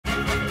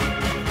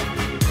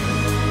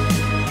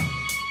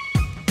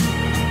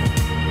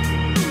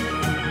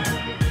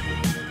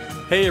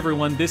Hey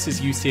everyone, this is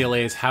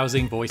UCLA's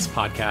Housing Voice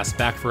podcast,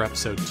 back for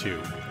episode 2.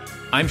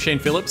 I'm Shane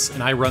Phillips,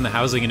 and I run the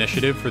Housing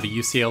Initiative for the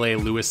UCLA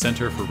Lewis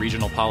Center for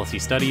Regional Policy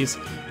Studies,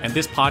 and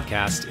this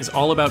podcast is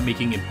all about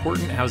making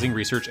important housing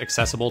research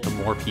accessible to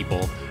more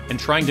people and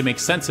trying to make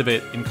sense of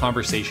it in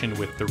conversation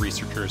with the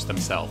researchers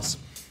themselves.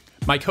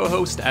 My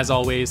co-host, as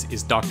always,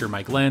 is Dr.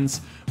 Mike Lenz.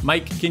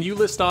 Mike, can you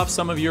list off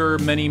some of your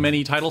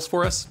many titles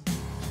for us?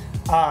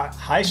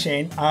 Hi,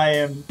 Shane. I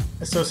am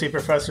Associate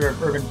Professor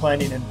of Urban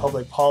Planning and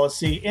Public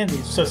Policy and the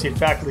Associate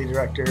Faculty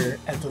Director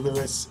at the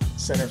Lewis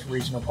Center for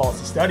Regional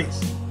Policy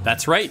Studies.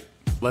 That's right.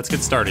 Let's get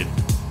started.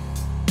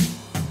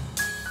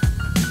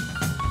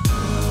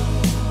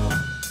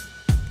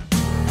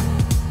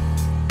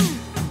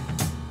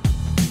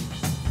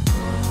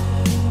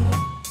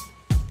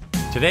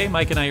 Today,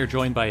 Mike and I are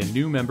joined by a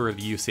new member of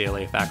the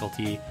UCLA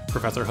faculty,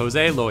 Professor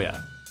José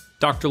Loya.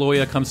 Dr.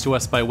 Loya comes to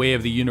us by way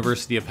of the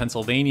University of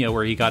Pennsylvania,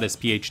 where he got his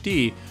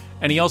PhD,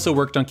 and he also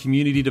worked on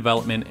community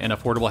development and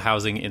affordable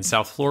housing in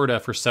South Florida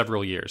for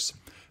several years.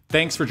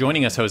 Thanks for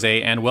joining us,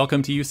 Jose, and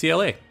welcome to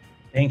UCLA.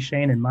 Thanks,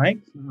 Shane and Mike.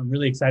 I'm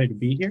really excited to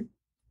be here.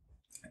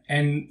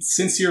 And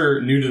since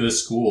you're new to the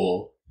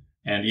school,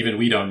 and even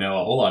we don't know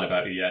a whole lot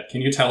about you yet,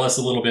 can you tell us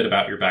a little bit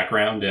about your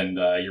background and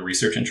your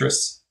research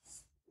interests?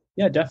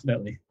 Yeah,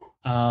 definitely.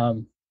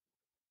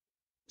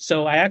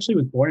 So I actually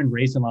was born and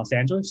raised in Los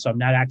Angeles, so I'm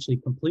not actually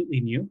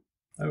completely new.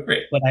 Oh,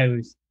 great!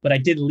 But I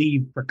did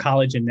leave for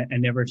college and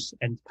never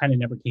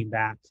came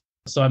back.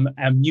 So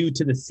I'm new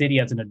to the city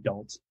as an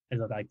adult,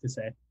 as I like to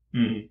say.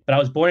 Mm-hmm. But I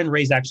was born and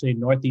raised actually in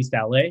Northeast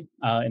LA,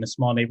 in a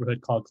small neighborhood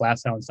called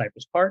Glasshouse and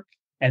Cypress Park,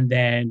 and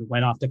then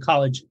went off to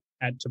college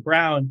to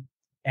Brown,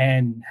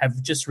 and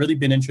have just really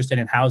been interested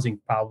in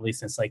housing probably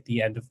since like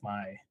the end of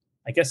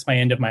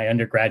my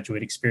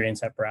undergraduate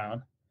experience at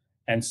Brown.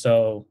 And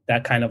so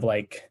that kind of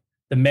like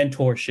the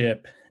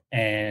mentorship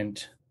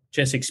and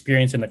just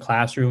experience in the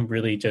classroom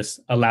really just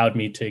allowed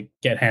me to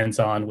get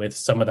hands-on with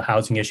some of the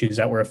housing issues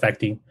that were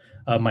affecting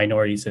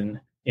minorities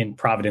in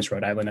Providence,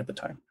 Rhode Island at the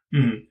time.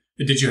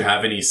 Mm-hmm. Did you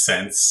have any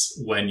sense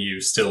when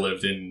you still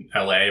lived in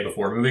LA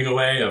before moving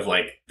away of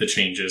like the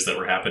changes that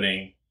were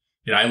happening?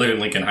 You know, I live in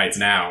Lincoln Heights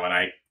now, and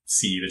I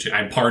see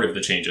I'm part of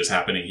the changes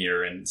happening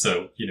here. And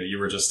so, you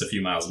were just a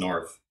few miles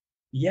north.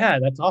 Yeah,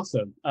 that's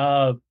awesome.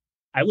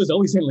 I was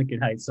always in Lincoln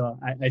Heights, so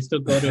I still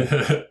go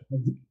to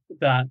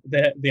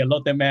the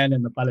elote man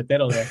and the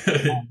paletero there.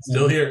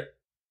 Still here.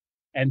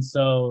 And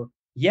so,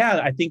 yeah,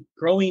 I think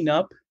growing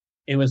up,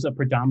 it was a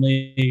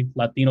predominantly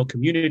Latino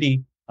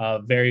community,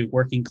 very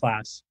working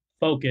class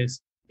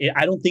focused.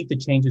 I don't think the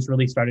changes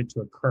really started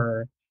to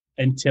occur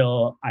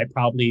until I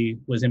probably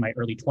was in my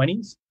early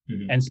 20s.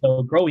 Mm-hmm. And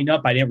so growing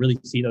up, I didn't really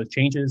see those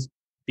changes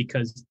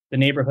because the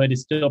neighborhood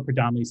is still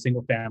predominantly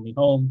single family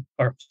home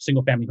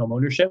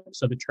ownership.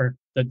 So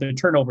the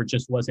turnover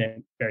just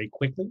wasn't very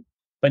quickly.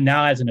 But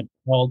now as an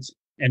adult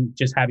and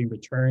just having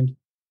returned,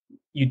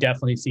 you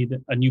definitely see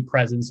a new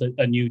presence,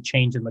 a new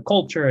change in the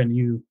culture, a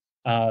new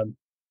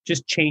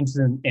just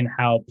changes in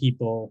how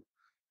people,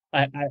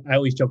 I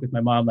always joke with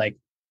my mom, like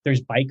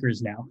there's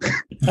bikers now.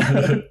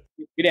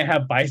 We didn't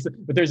have bikes,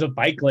 but there's a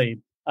bike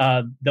lane.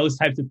 Those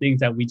types of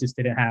things that we just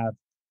didn't have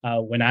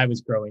when I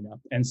was growing up.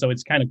 And so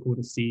it's kind of cool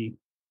to see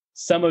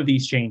some of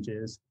these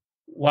changes,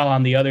 while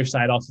on the other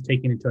side, also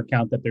taking into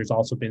account that there's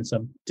also been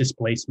some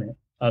displacement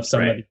of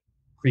some of the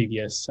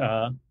previous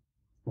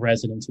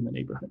residents in the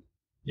neighborhood.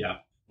 Yeah.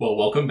 Well,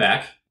 welcome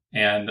back.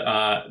 And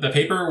the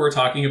paper we're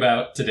talking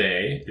about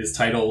today is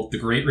titled The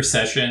Great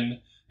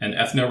Recession and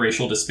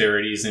Ethno-Racial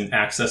Disparities in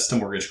Access to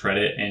Mortgage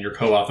Credit. And your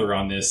co-author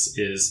on this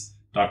is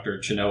Dr.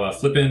 Chenoa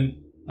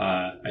Flippin.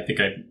 I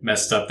think I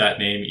messed up that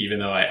name, even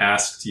though I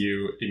asked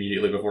you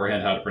immediately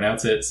beforehand how to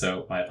pronounce it.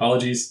 So my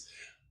apologies.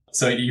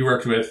 So you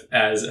worked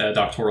as a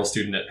doctoral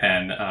student at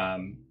Penn.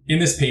 In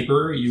this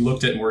paper, you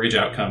looked at mortgage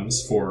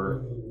outcomes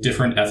for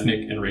different ethnic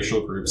and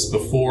racial groups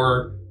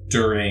before,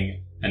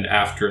 during, and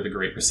after the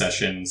Great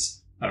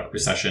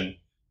Recession.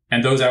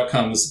 And those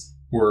outcomes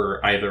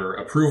were either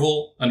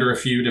approval under a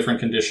few different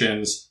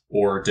conditions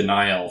or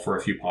denial for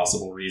a few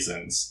possible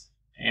reasons.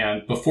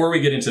 And before we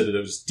get into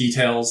those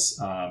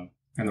details,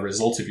 and the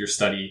results of your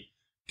study,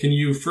 can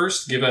you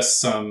first give us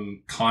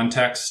some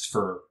context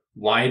for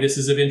why this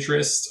is of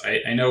interest?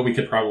 I know we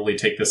could probably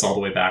take this all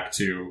the way back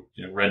to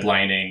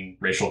redlining,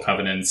 racial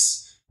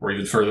covenants, or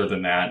even further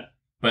than that.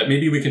 But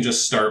maybe we can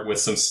just start with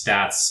some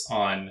stats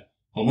on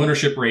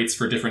homeownership rates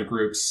for different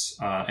groups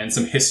and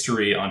some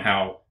history on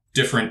how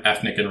different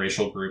ethnic and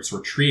racial groups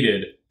were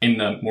treated in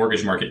the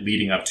mortgage market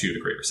leading up to the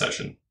Great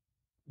Recession.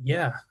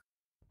 Yeah.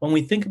 When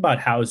we think about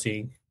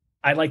housing,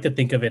 I like to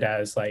think of it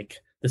as like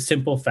the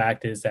simple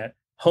fact is that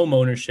home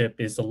ownership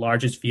is the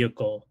largest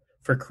vehicle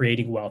for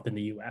creating wealth in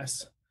the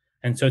U.S.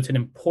 And so it's an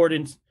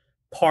important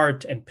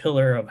part and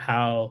pillar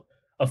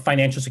of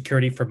financial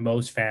security for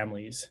most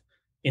families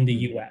in the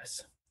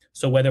U.S.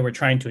 So whether we're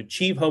trying to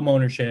achieve home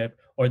ownership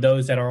or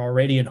those that are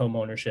already in home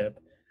ownership,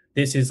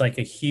 this is like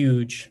a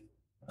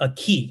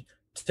key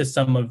to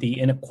some of the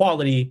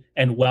inequality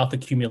and wealth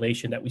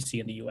accumulation that we see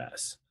in the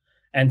U.S.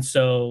 And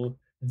so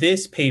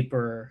this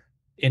paper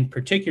in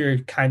particular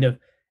kind of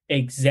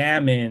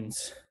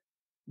examines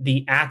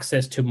the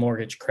access to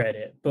mortgage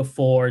credit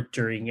before,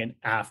 during, and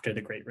after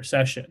the Great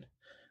Recession.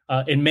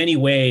 In many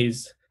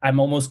ways, I'm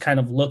almost kind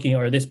of looking,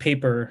 or this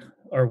paper,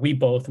 or we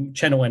both,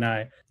 Cheno and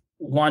I,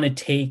 want to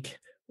take,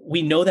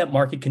 we know that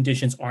market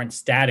conditions aren't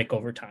static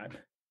over time.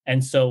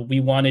 And so we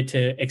wanted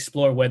to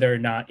explore whether or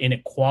not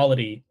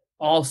inequality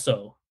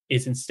also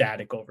isn't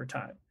static over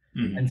time.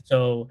 Mm-hmm. And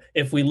so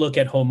if we look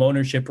at home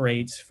ownership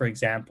rates, for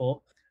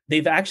example,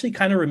 they've actually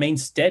kind of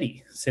remained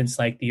steady since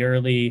like the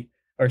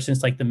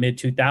mid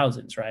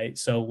 2000s, right?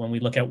 So when we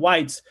look at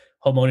whites,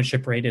 home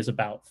ownership rate is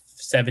about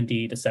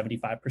 70 to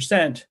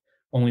 75%.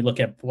 When we look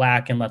at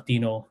Black and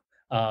Latino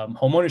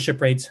home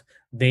ownership rates,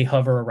 they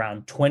hover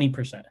around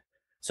 20%.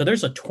 So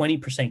there's a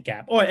 20%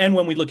 gap. And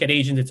when we look at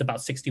Asians, it's about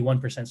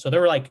 61%. So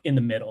they're like in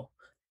the middle.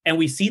 And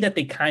we see that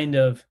they kind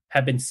of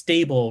have been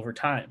stable over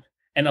time.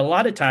 And a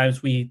lot of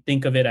times we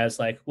think of it as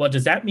like, well,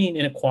 does that mean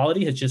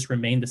inequality has just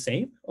remained the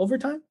same over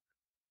time?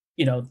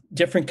 You know,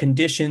 different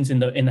conditions in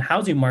the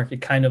housing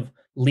market kind of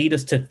lead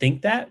us to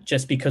think that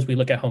just because we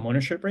look at home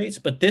ownership rates.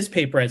 But this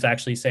paper is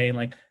actually saying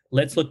like,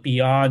 let's look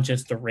beyond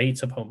just the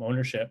rates of home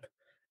ownership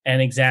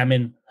and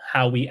examine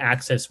how we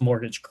access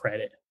mortgage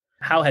credit.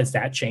 How has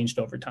that changed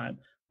over time?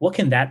 What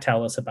can that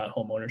tell us about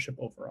home ownership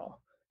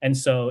overall? And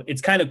so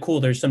it's kind of cool.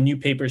 There's some new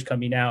papers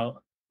coming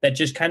out that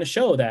just kind of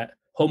show that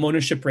home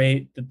ownership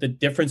rate, the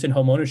difference in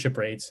home ownership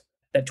rates,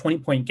 that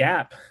 20-point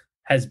gap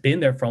has been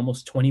there for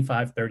almost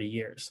 25, 30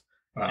 years.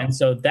 Wow. And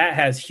so that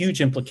has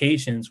huge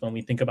implications when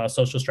we think about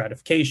social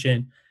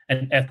stratification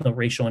and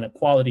ethno-racial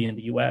inequality in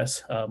the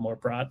U.S. More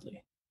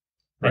broadly.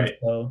 Right.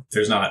 So,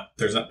 there's not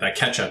that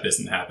catch-up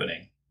isn't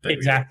happening. That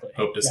exactly.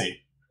 We hope to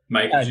see.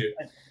 Mike, did you?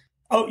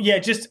 Oh, yeah,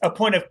 just a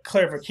point of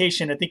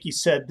clarification. I think you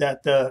said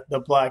that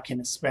the Black and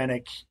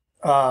Hispanic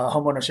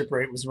homeownership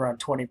rate was around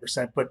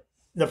 20%, but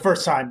the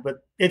first time, but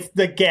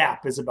the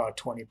gap is about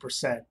 20%,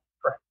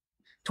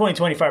 right.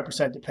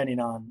 25%, depending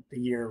on the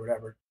year or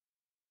whatever.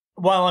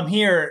 While I'm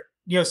here,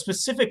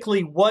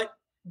 specifically what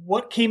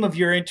came of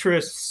your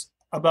interests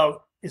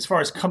about as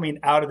far as coming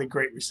out of the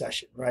Great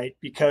Recession, right?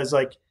 Because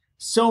like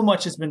so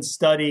much has been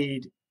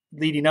studied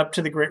leading up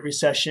to the Great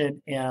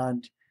Recession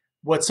and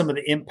what some of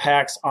the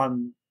impacts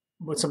on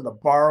what some of the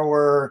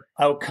borrower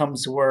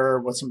outcomes were,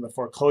 what some of the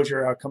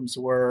foreclosure outcomes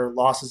were,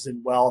 losses in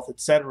wealth,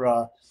 et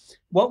cetera.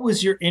 What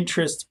was your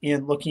interest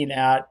in looking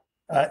at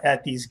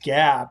these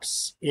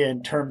gaps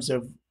in terms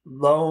of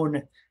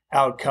loan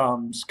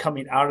outcomes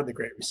coming out of the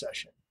Great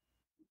Recession?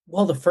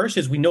 Well, the first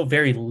is we know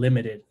very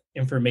limited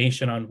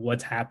information on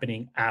what's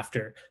happening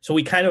after. So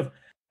we kind of,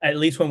 at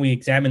least when we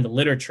examine the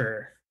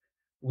literature,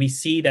 we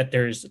see that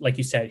there's, like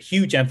you said,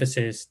 huge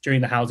emphasis during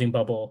the housing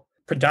bubble,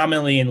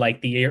 predominantly in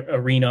like the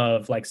arena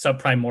of like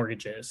subprime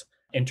mortgages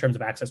in terms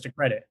of access to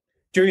credit.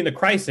 During the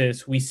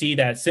crisis, we see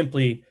that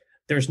simply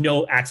there's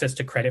no access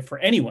to credit for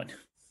anyone.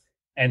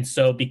 And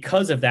so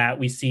because of that,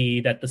 we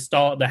see that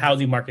the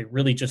housing market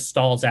really just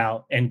stalls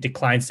out and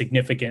declines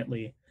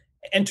significantly.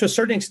 And to a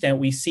certain extent,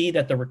 we see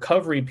that the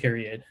recovery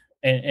period,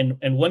 and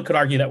one could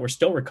argue that we're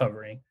still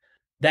recovering,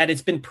 that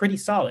it's been pretty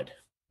solid.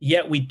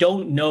 Yet we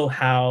don't know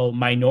how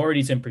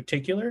minorities in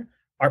particular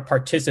are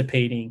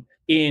participating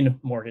in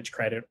mortgage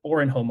credit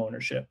or in home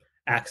ownership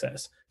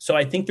access. So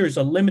I think there's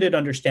a limited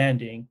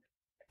understanding.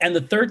 And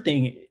the third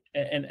thing,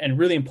 and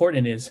really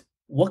important, is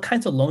what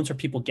kinds of loans are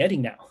people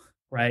getting now,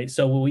 right?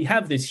 So we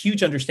have this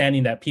huge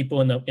understanding that people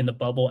in the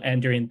bubble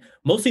and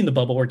mostly in the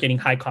bubble were getting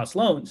high cost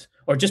loans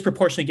or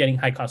disproportionately getting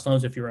high cost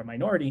loans if you're a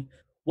minority.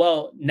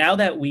 Well, now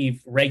that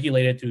we've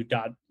regulated through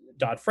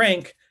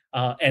Dodd-Frank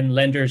and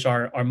lenders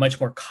are much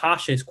more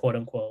cautious, quote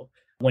unquote,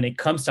 when it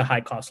comes to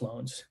high cost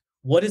loans,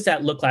 what does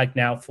that look like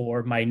now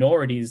for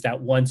minorities that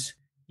once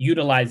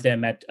utilized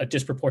them at a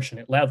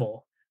disproportionate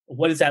level?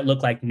 What does that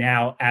look like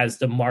now as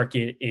the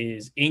market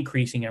is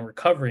increasing and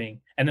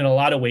recovering, and in a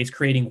lot of ways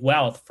creating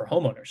wealth for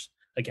homeowners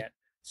again?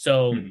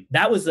 So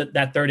that was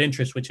that third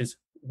interest, which is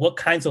what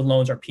kinds of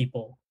loans are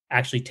people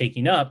actually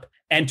taking up?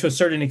 And to a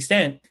certain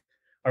extent,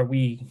 are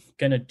we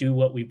going to do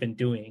what we've been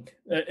doing?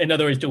 In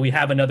other words, do we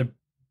have another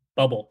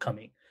bubble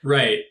coming?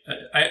 Right.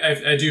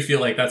 I do feel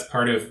like that's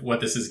part of what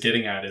this is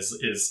getting at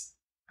is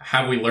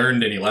have we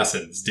learned any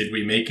lessons? Did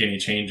we make any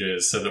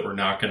changes so that we're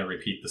not going to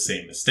repeat the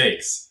same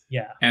mistakes?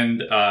 Yeah.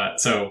 And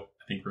so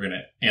I think we're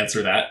going to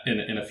answer that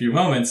in a few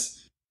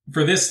moments.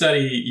 For this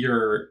study,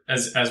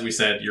 as we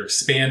said, you're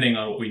expanding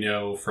on what we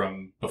know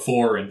from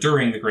before and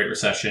during the Great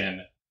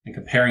Recession and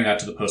comparing that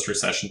to the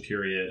post-recession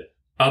period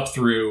up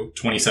through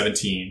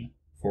 2017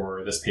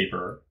 for this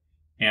paper.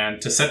 And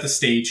to set the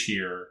stage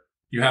here,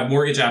 you have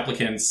mortgage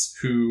applicants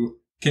who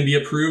can be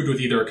approved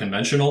with either a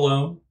conventional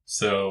loan,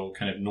 so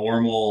kind of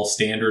normal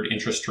standard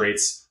interest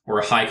rates, or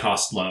a high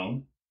cost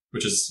loan,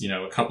 which is,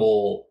 a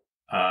couple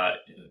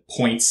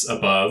points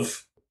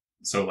above.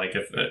 So like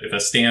if a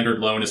standard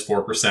loan is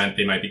 4%,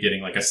 they might be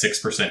getting like a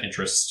 6%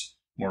 interest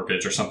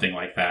mortgage or something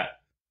like that.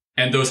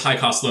 And those high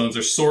cost loans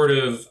are sort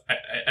of,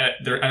 I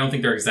don't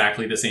think they're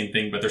exactly the same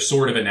thing, but they're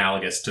sort of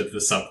analogous to the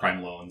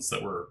subprime loans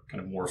that we're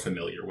kind of more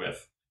familiar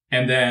with.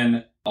 And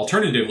then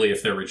alternatively,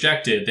 if they're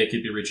rejected, they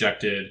could be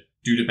rejected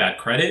due to bad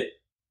credit,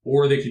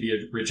 or they could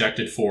be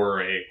rejected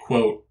for a,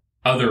 quote,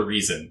 other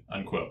reason,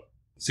 unquote.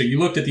 So you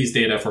looked at these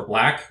data for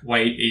Black,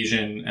 white,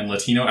 Asian, and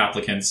Latino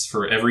applicants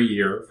for every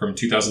year from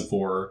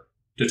 2004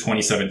 to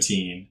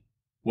 2017.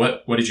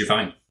 What did you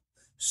find?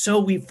 So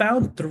we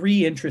found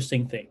three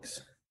interesting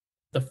things.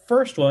 The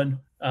first one,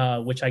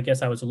 which I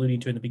guess I was alluding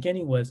to in the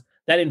beginning, was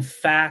that in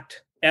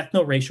fact,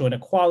 ethno-racial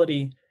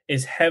inequality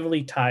is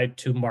heavily tied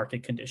to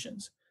market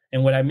conditions.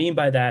 And what I mean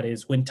by that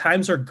is when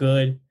times are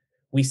good,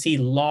 we see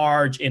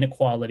large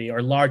inequality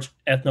or large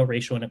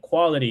ethno-racial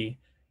inequality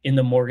in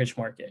the mortgage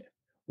market.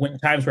 When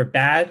times were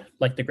bad,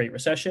 like the Great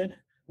Recession,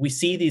 we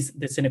see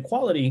this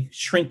inequality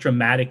shrink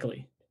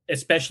dramatically,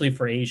 especially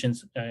for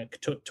Asians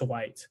to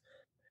whites.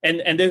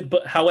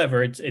 But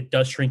however, it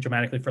does shrink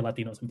dramatically for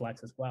Latinos and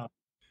Blacks as well.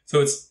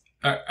 So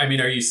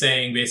are you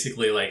saying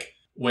basically like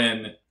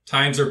when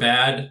times are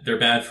bad, they're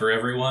bad for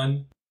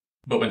everyone,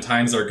 but when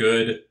times are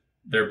good,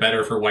 they're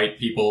better for white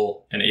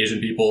people and Asian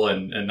people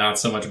and not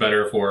so much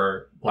better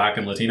for Black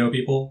and Latino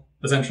people,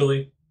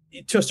 essentially?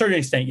 To a certain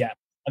extent, yeah.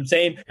 I'm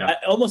saying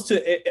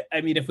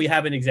if we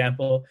have an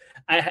example,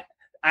 I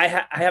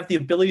have the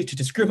ability to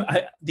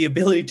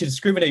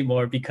discriminate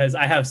more because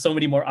I have so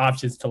many more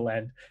options to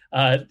lend,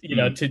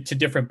 to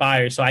different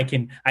buyers. So I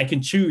can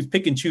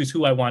pick and choose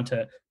who I want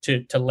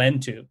to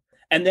lend to.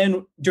 And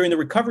then during the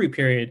recovery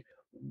period,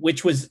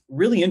 which was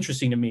really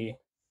interesting to me,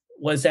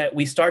 was that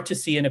we start to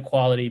see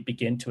inequality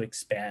begin to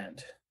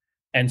expand.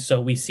 And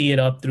so we see it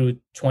up through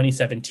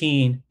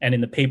 2017. And in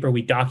the paper,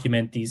 we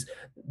document these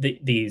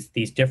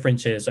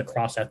differences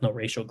across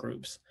ethno-racial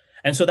groups.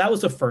 And so that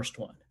was the first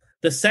one.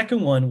 The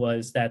second one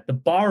was that the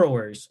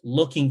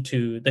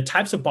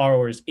types of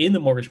borrowers in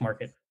the mortgage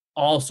market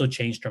also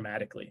changed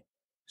dramatically.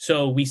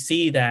 So we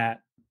see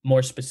that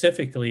more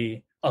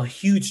specifically, a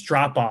huge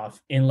drop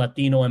off in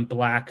Latino and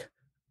Black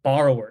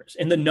borrowers,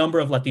 in the number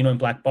of Latino and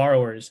Black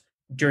borrowers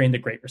during the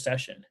Great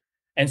Recession.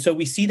 And so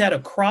we see that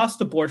across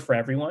the board for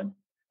everyone.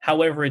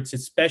 However, it's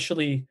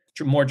especially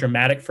more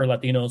dramatic for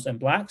Latinos and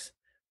Blacks.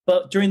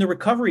 But during the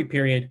recovery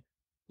period,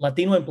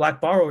 Latino and Black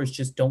borrowers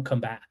just don't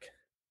come back.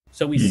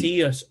 So we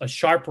see a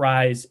sharp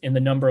rise in the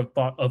number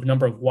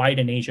of white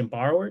and Asian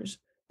borrowers,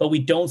 but we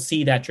don't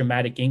see that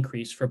dramatic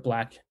increase for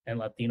Black and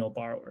Latino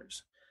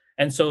borrowers.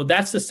 And so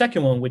that's the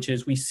second one, which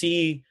is we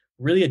see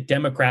really a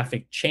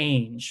demographic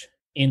change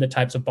in the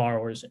types of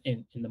borrowers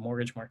in the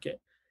mortgage market.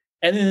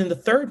 And then the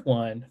third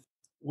one,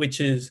 which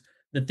is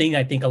the thing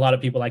I think a lot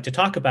of people like to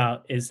talk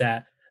about, is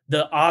that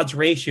the odds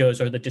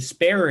ratios or the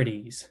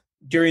disparities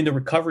during the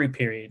recovery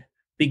period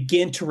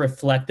begin to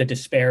reflect the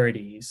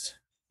disparities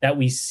that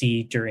we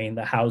see during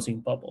the housing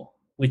bubble,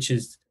 which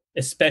is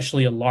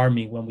especially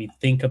alarming when we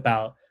think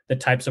about the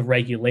types of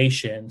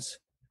regulations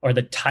or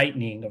the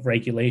tightening of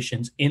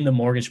regulations in the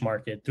mortgage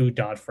market through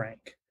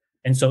Dodd-Frank.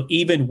 And so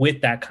even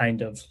with that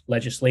kind of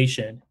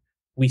legislation,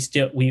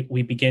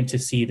 we begin to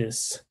see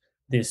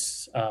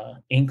this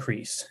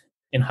increase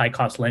in high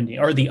cost lending,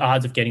 or the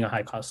odds of getting a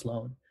high cost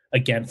loan,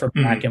 again, for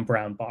Black and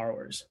brown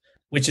borrowers,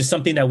 which is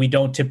something that we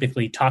don't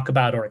typically talk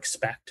about or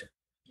expect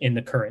in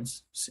the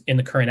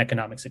current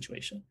economic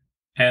situation.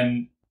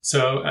 And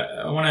so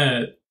I want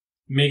to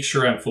make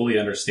sure I'm fully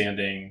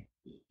understanding.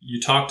 You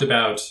talked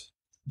about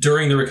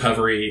during the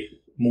recovery,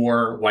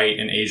 more white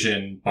and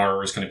Asian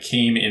borrowers kind of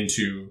came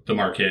into the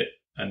market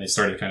and they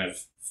started to kind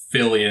of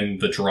fill in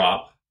the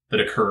drop that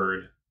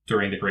occurred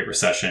during the Great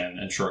Recession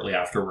and shortly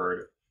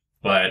afterward.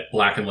 But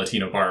Black and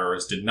Latino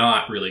borrowers did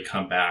not really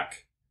come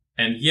back.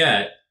 And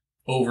yet,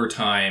 over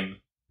time,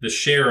 the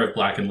share of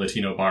Black and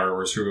Latino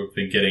borrowers who have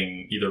been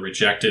getting either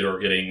rejected or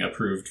getting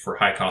approved for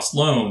high-cost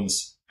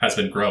loans has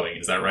been growing.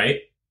 Is that right?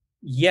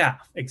 Yeah,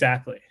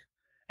 exactly.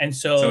 And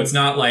so it's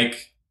not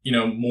like,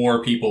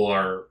 more people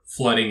are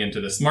flooding into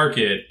this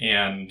market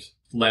and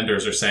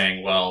lenders are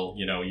saying, well,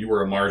 you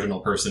were a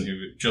marginal person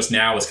who just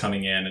now is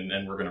coming in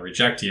and we're going to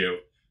reject you.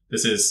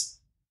 This is,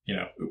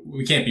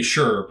 we can't be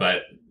sure,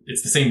 but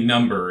it's the same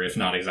number, if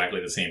not exactly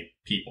the same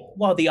people.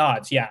 Well, the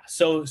odds, yeah.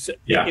 So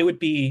yeah. It would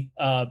be,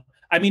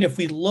 if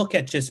we look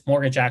at just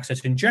mortgage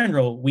access in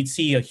general, we'd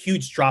see a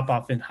huge drop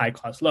off in high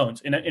cost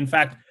loans. And in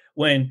fact,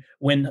 when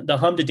the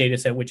HMDA data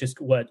set, which is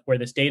where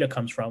this data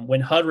comes from, when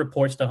HUD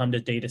reports the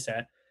HMDA data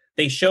set,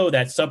 they show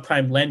that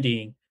subprime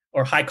lending,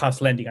 or high cost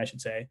lending, I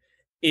should say,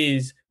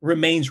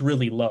 remains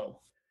really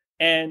low.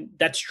 And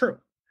that's true.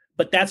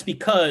 But that's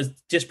because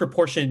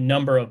disproportionate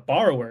number of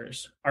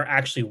borrowers are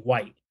actually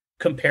white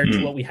compared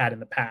to what we had in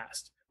the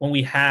past,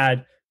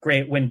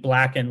 when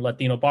Black and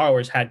Latino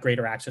borrowers had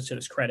greater access to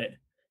this credit.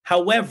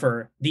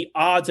 However, the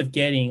odds of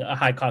getting a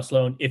high cost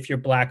loan if you're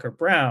Black or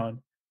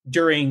brown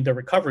during the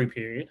recovery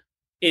period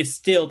is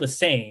still the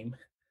same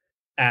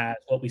as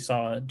what we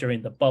saw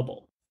during the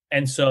bubble.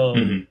 And so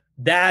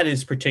that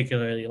is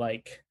particularly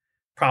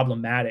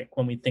problematic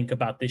when we think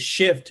about this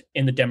shift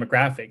in the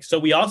demographics. So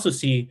we also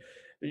see,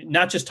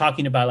 not just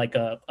talking about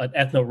an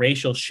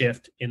ethno-racial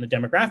shift in the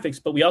demographics,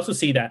 but we also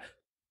see that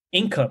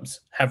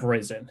incomes have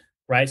risen,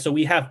 right? So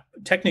we have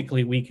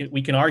technically we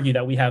can argue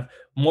that we have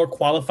more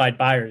qualified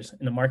buyers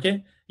in the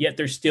market, yet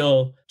they're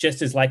still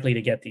just as likely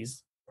to get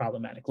these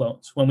problematic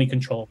loans when we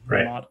control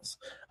the models,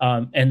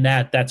 and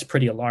that's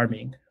pretty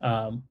alarming,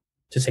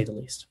 to say the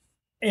least.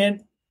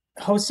 And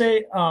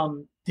Jose,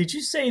 did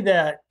you say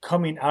that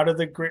coming out of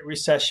the Great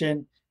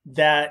Recession,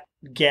 that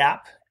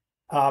gap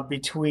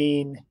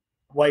between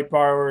white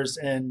borrowers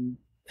and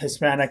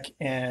Hispanic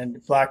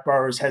and Black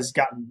borrowers has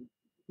gotten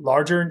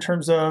larger in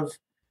terms of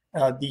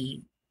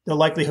the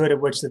likelihood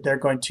of which that they're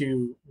going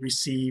to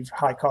receive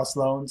high cost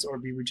loans or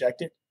be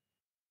rejected?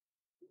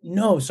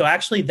 No, so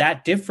actually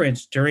that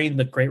difference during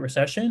the Great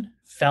Recession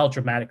fell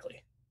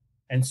dramatically.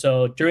 And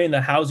so during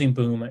the housing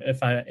boom,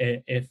 if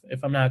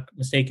I'm not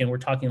mistaken, we're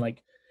talking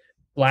like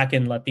Black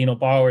and Latino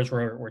borrowers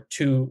were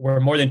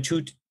more than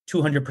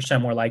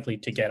 200% more likely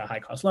to get a high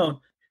cost loan.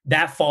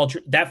 That fell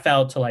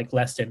to like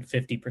less than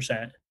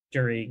 50%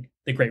 during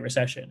the Great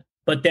Recession.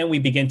 But then we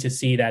begin to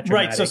see that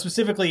dramatic. Right. So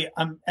specifically,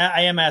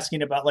 I am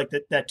asking about like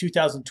that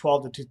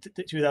 2012 to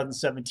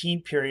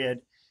 2017 period.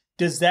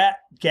 Does that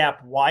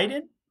gap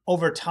widen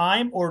over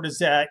time, or does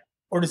that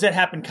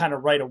happen kind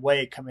of right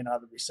away coming out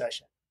of the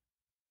recession?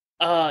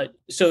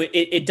 So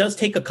it does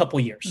take a couple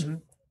years. Mm-hmm.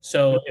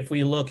 So if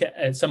we look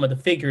at some of the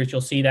figures,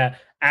 you'll see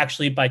that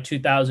actually by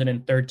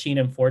 2013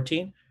 and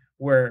 14,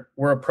 we're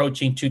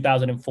approaching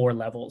 2004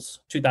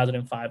 levels,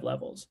 2005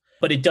 levels.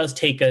 But it does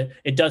take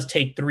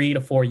 3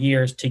 to 4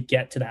 years to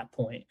get to that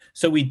point.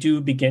 So we do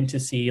begin to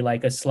see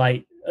like a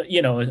slight,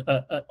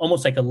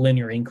 almost like a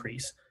linear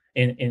increase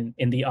in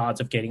the odds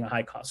of getting a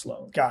high cost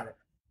loan. Got it.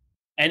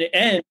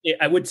 And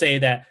I would say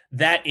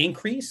that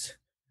increase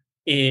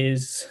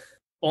is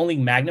only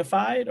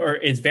magnified, or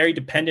is very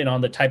dependent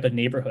on the type of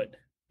neighborhood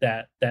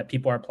that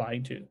people are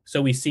applying to.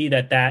 So we see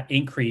that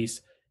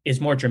increase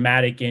is more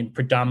dramatic in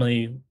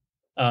predominantly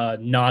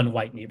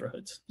non-white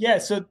neighborhoods. Yeah,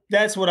 so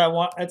that's what I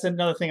want. That's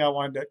another thing I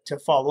wanted to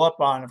follow up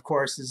on, of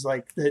course, is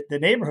like the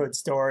neighborhood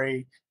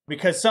story,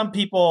 because some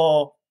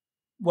people,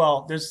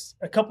 well, there's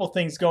a couple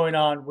things going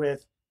on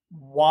with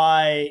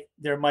why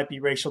there might be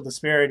racial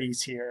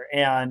disparities here.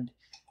 And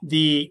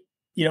the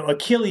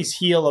Achilles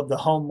heel of the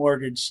Home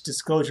Mortgage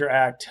Disclosure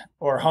Act,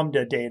 or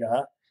HMDA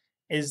data,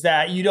 is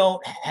that you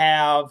don't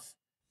have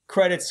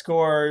credit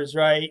scores,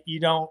 right? You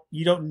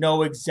don't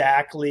know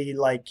exactly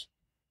like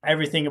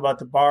everything about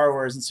the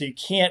borrowers, and so you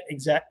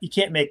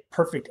can't make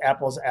perfect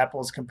apples to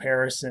apples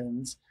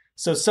comparisons.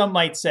 So some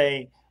might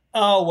say,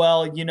 oh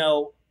well,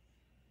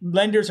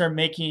 lenders are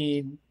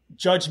making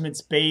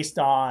judgments based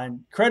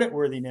on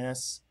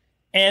creditworthiness.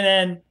 And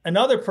then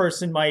another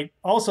person might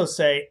also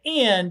say,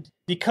 and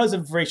because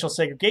of racial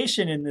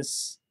segregation in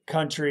this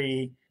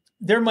country,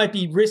 there might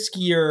be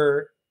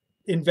riskier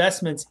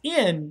investments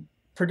in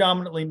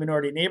predominantly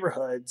minority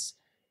neighborhoods.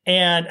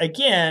 And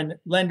again,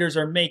 lenders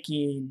are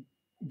making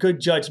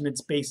good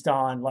judgments based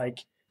on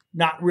like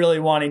not really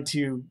wanting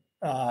to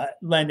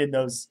lend in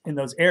those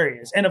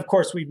areas. And of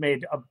course, we've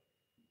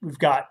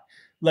got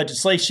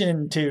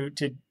legislation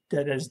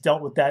that has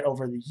dealt with that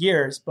over the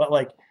years. But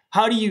like,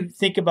 how do you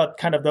think about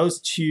kind of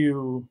those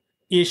two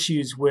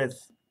issues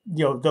with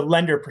the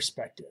lender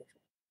perspective?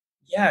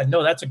 Yeah,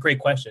 no, that's a great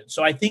question.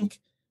 So I think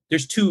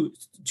there's two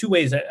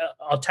ways.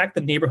 I'll attack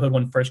the neighborhood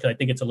one first because I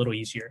think it's a little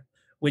easier,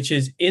 which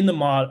is in the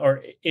mod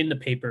or in the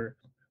paper,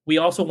 we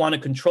also want to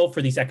control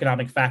for these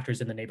economic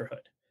factors in the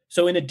neighborhood.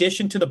 So in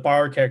addition to the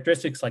borrower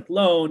characteristics like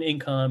loan,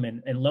 income,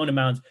 and loan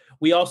amounts,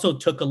 we also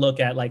took a look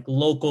at like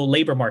local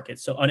labor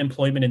markets, so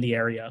unemployment in the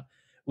area.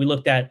 We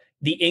looked at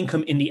the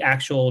income in the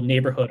actual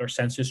neighborhood or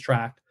census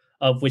tract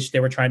of which they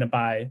were trying to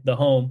buy the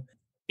home,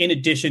 in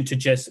addition to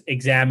just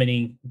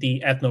examining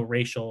the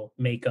ethno-racial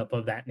makeup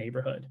of that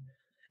neighborhood.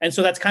 And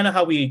so that's kind of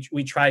how we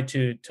tried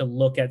to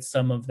look at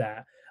some of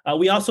that.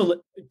 We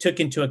also took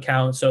into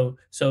account, so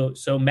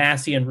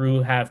Massey and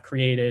Rue have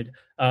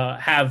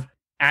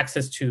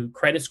access to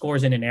credit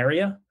scores in an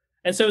area.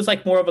 And so it's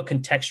like more of a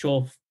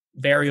contextual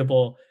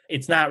variable.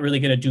 It's not really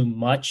going to do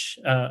much.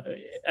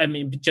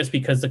 Just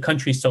because the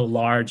country's so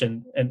large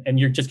and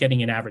you're just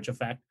getting an average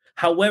effect.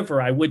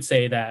 However, I would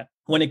say that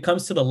when it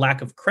comes to the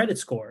lack of credit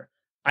score,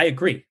 I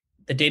agree.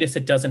 The data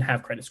set doesn't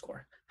have credit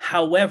score.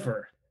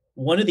 However,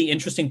 one of the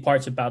interesting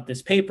parts about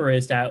this paper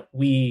is that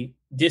we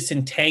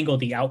disentangle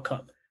the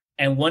outcome.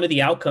 And one of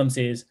the outcomes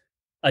is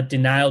a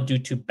denial due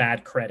to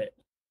bad credit.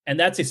 And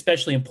that's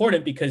especially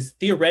important because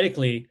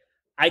theoretically,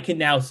 I can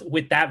now,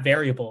 with that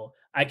variable,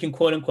 I can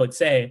quote unquote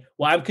say,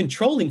 well, I'm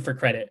controlling for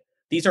credit.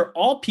 These are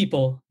all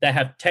people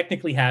that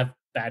technically have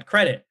bad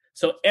credit.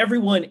 So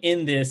everyone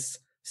in this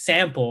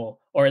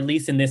sample, or at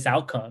least in this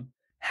outcome,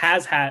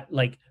 has had,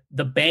 like,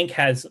 the bank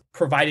has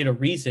provided a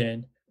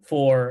reason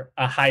for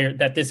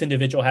that this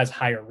individual has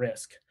higher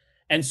risk.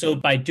 And so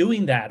by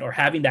doing that or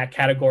having that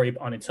category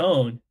on its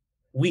own,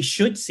 we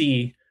should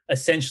see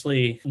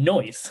essentially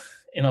noise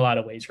in a lot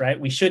of ways, right?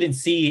 We shouldn't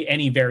see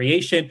any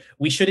variation.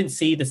 We shouldn't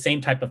see the same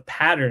type of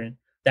pattern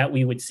that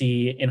we would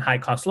see in high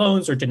cost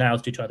loans or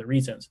denials due to other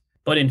reasons.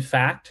 But in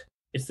fact,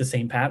 it's the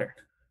same pattern,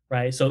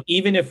 right? So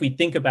even if we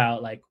think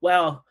about like,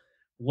 well,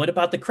 what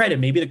about the credit?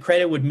 Maybe the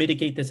credit would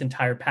mitigate this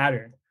entire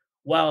pattern.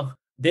 Well,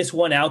 this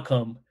one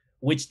outcome,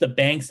 which the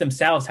banks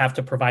themselves have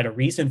to provide a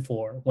reason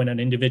for when an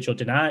individual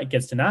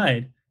gets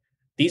denied,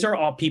 these are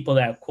all people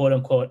that, quote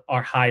unquote,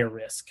 are higher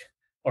risk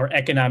or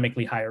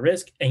economically higher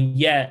risk. And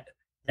yet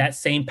that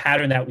same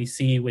pattern that we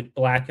see with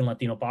Black and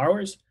Latino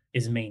borrowers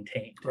is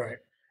maintained. Right.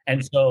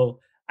 And so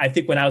I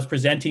think when I was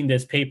presenting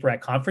this paper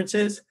at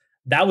conferences,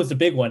 that was the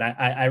big one.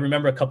 I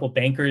remember a couple of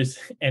bankers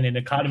and an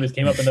economist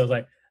came up and they was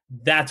like,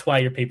 that's why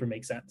your paper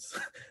makes sense.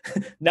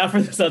 Not for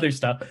this other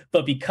stuff,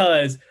 but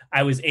because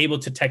I was able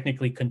to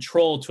technically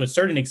control to a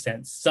certain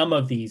extent some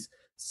of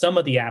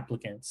the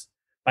applicants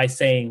by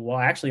saying, well,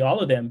 actually all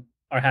of them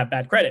have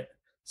bad credit.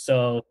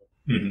 So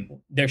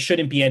there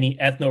shouldn't be any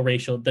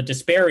ethno-racial, the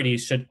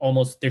disparities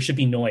there should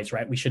be noise,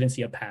 right? We shouldn't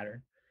see a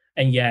pattern.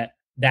 And yet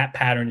that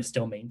pattern is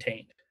still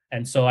maintained.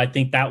 And so I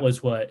think that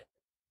was what,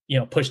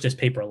 pushed this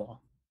paper along.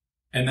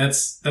 And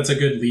that's a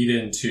good lead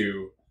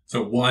into,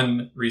 so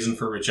one reason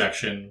for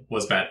rejection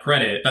was bad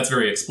credit. That's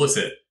very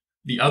explicit.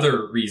 The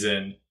other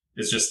reason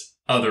is just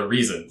other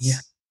reasons.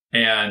 Yeah.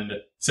 And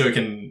so it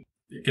can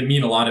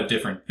mean a lot of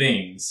different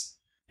things.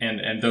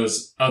 And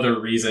those other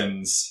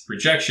reasons,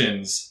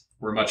 rejections,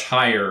 were much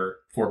higher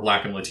for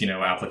Black and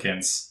Latino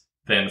applicants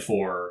than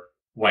for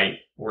white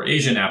or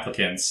Asian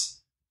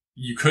applicants.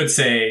 You could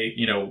say,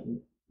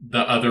 the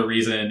other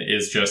reason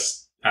is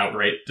just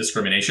outright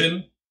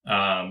discrimination.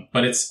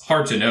 But it's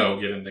hard to know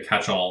given the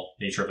catch-all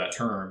nature of that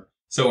term.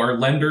 So are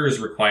lenders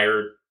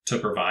required to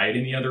provide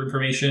any other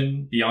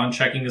information beyond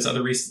checking this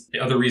other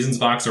reasons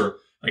box? Or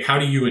like, how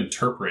do you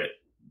interpret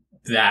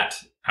that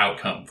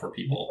outcome for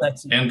people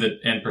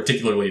and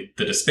particularly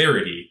the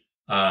disparity,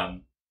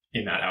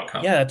 in that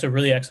outcome? Yeah, that's a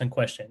really excellent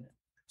question.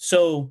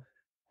 So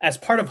as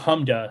part of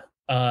HMDA,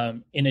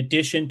 in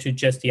addition to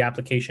just the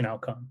application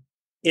outcome,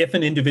 if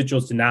an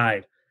individual is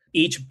denied,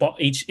 each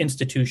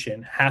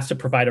institution has to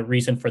provide a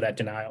reason for that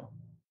denial.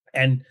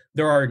 And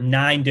there are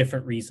 9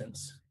 different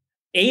reasons,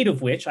 8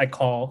 of which I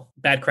call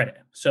bad credit.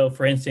 So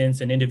for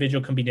instance, an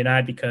individual can be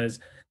denied because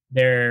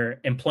their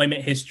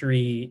employment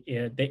history,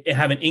 they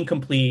have an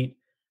incomplete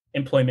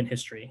employment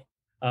history.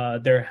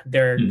 Their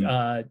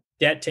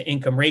debt to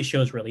income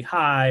ratio is really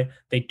high.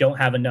 They don't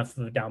have enough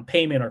of a down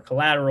payment or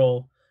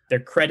collateral. Their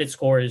credit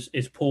score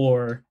is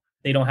poor.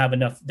 They don't have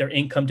enough, their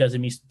income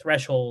doesn't meet the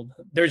threshold.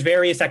 There's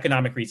various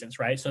economic reasons,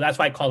 right? So that's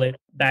why I call it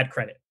bad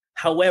credit.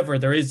 However,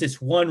 there is this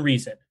one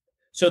reason.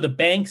 So the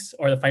banks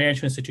or the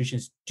financial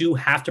institutions do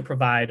have to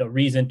provide a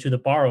reason to the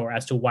borrower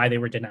as to why they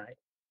were denied.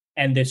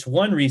 And this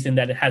one reason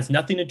that it has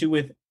nothing to do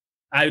with,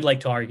 I would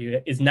like to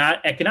argue, is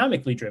not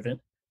economically driven,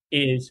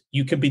 is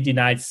you could be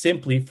denied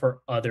simply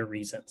for other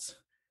reasons.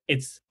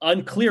 It's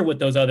unclear what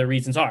those other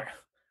reasons are,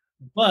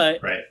 but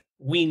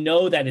we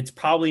know that it's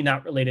probably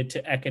not related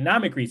to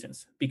economic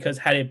reasons, because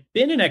had it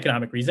been an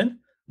economic reason,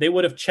 they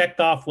would have checked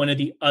off one of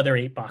the other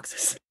 8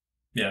 boxes.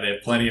 Yeah, they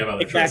have plenty of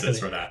other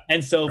choices for that.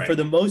 And so for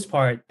the most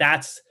part,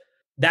 that's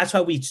why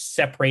we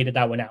separated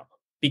that one out,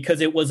 because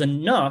it was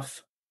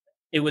enough.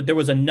 There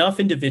was enough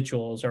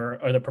individuals or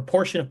the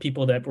proportion of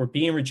people that were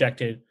being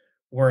rejected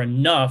were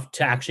enough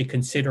to actually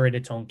consider it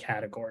its own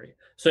category.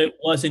 So it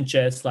wasn't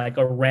just like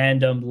a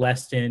random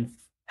less than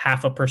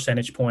half a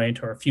percentage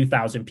point or a few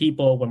thousand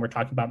people when we're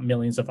talking about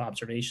millions of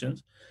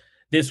observations.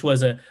 This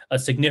was a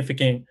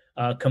significant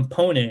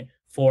component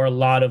for a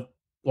lot of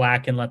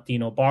Black and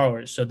Latino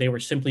borrowers. So they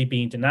were simply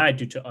being denied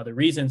due to other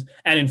reasons.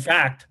 And in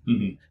fact,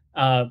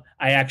 I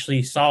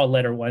actually saw a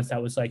letter once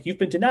that was like, you've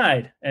been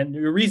denied, and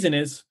the reason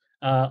is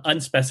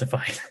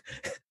unspecified.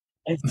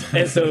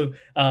 and so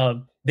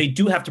they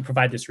do have to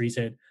provide this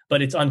reason,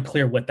 but it's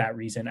unclear what that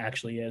reason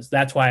actually is.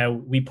 That's why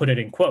we put it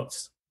in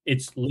quotes.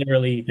 It's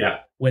literally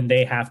when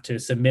they have to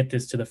submit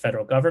this to the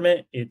federal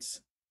government, it's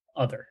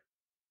other.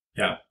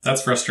 Yeah,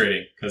 that's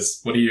frustrating, because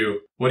what do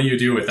you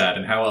do with that,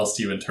 and how else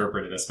do you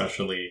interpret it,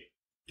 especially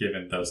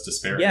given those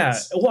disparities? Yeah,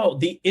 well,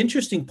 the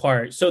interesting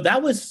part, so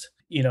that was,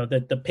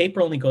 the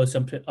paper only goes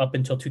up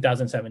until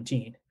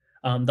 2017.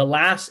 The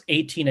last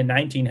 18 and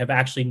 19 have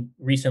actually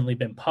recently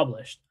been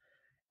published.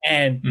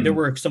 And there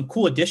were some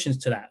cool additions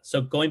to that.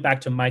 So going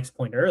back to Mike's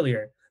point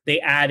earlier,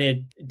 they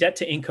added debt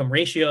to income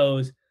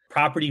ratios,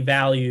 property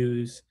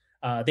values.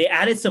 They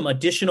added some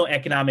additional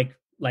economic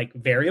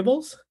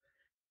variables.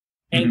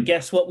 And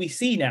guess what we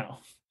see now?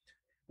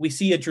 We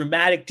see a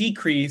dramatic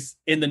decrease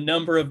in the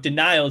number of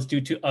denials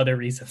due to other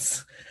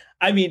reasons.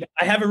 I mean,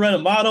 I haven't run a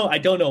model. I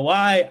don't know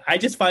why. I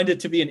just find it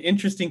to be an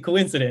interesting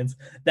coincidence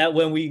that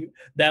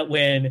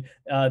when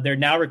they're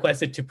now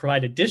requested to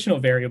provide additional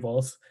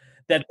variables,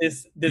 that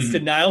this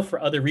denial for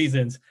other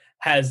reasons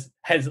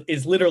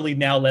is literally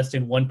now less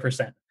than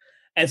 1%.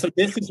 And so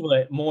this is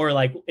what more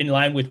like in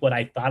line with what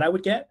I thought I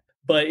would get.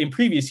 But in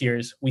previous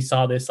years, we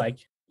saw this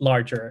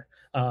larger.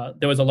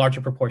 There was a larger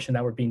proportion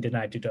that were being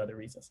denied due to other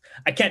reasons.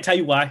 I can't tell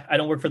you why. I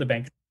don't work for the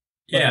bank.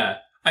 Yeah.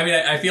 I mean,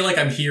 I feel like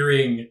I'm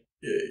hearing,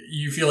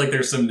 you feel like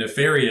there's some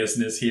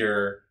nefariousness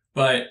here,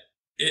 but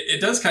it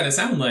does kind of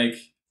sound like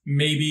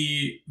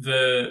maybe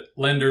the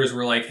lenders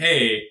were like,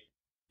 hey,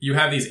 you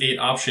have these 8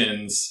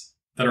 options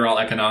that are all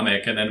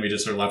economic, and then we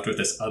just are left with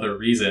this other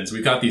reasons.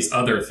 We've got these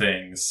other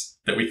things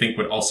that we think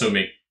would also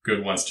make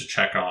good ones to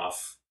check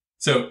off.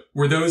 So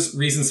were those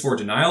reasons for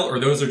denial, or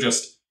those are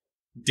just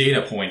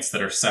data points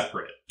that are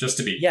separate? Just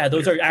to be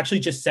those clear. are actually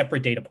just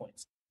separate data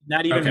points,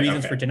 not even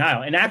reasons for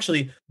denial. And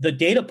actually, the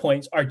data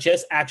points are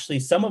just actually,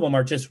 some of them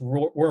are just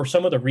were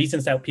some of the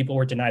reasons that people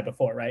were denied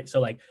before, right? So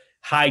like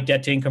high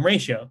debt to income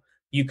ratio,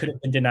 you could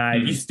have been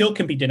denied. You still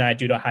can be denied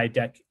due to high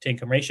debt to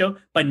income ratio.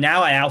 But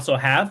now I also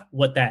have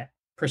what that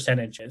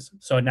percentage is.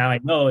 So now I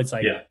know it's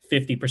like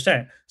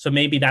 50%. So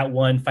maybe that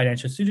one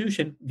financial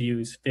institution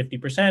views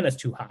 50% as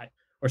too high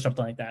or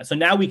something like that. So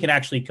now we can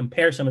actually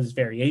compare some of this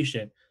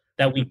variation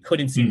that we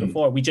couldn't see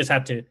before. We just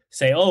have to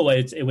say, oh,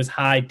 it was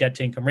high debt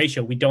to income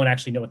ratio. We don't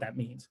actually know what that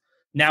means.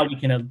 Now we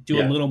can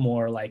do a little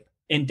more like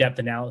in-depth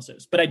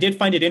analysis. But I did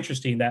find it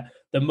interesting that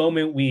the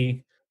moment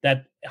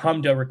that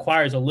HMDA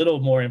requires a little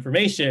more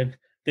information,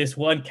 this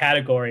one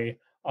category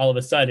all of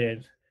a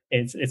sudden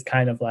it's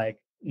kind of like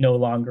no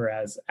longer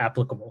as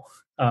applicable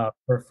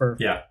for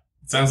It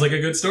sounds like a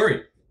good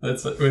story.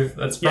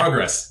 That's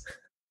progress.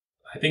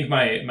 I think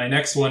my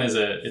next one is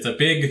it's a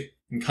big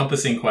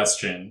encompassing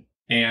question,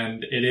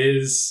 and it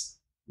is,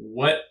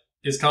 what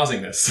is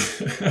causing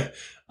this?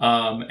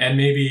 And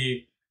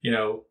maybe,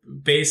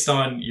 based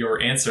on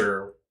your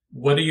answer,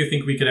 what do you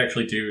think we could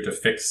actually do to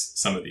fix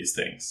some of these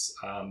things?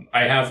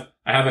 I have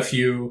a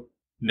few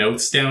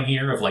notes down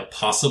here of like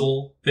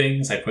possible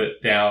things. I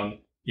put down,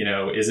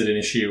 is it an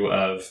issue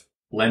of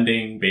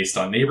lending based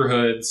on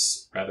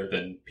neighborhoods rather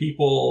than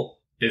people?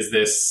 Is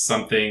this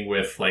something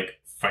with like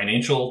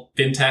financial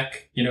fintech,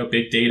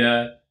 big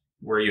data,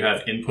 where you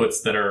have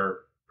inputs that are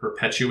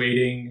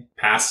perpetuating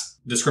past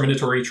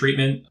discriminatory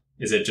treatment?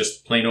 Is it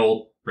just plain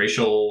old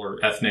racial or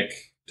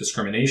ethnic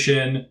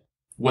discrimination?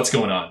 What's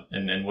going on,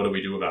 and what do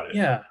we do about it?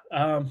 Yeah.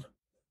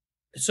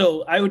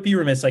 So I would be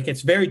remiss, like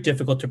it's very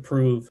difficult to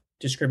prove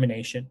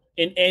discrimination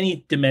in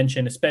any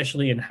dimension,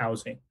 especially in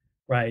housing,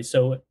 right?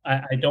 So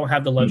I don't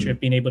have the luxury of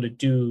being able to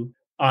do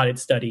audit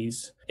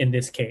studies in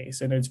this case.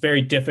 And it's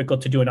very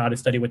difficult to do an audit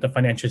study with a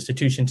financial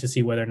institution to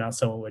see whether or not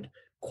someone would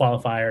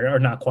qualify or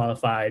not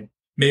qualified.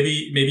 Maybe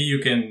you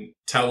can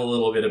tell a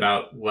little bit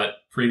about what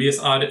previous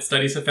audit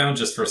studies have found,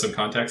 just for some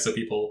context, so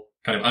people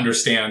kind of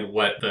understand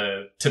what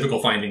the typical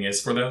finding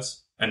is for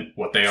those and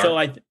what they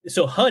are.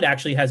 So HUD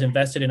actually has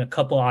invested in a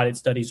couple audit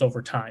studies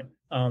over time.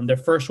 Their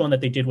first one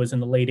that they did was in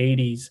the late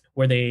 80s,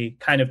 where they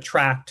kind of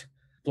tracked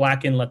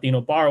Black and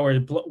Latino borrowers,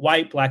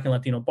 white Black and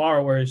Latino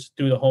borrowers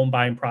through the home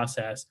buying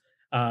process,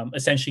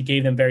 essentially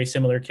gave them very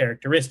similar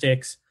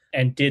characteristics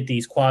and did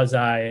these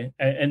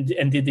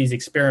and did these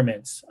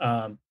experiments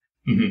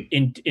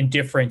in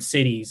different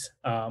cities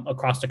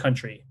across the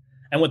country.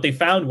 And what they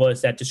found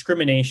was that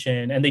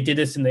discrimination, and they did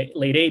this in the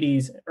late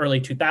 80s, early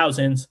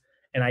 2000s,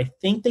 and I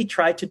think they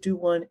tried to do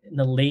one in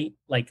the late,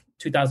 like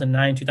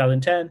 2009,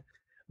 2010.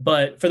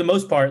 But for the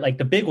most part, like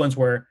the big ones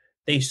were,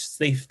 they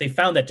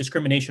found that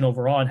discrimination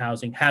overall in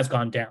housing has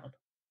gone down.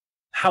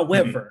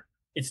 However,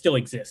 it still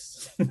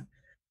exists.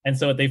 And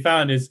so what they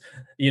found is,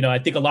 I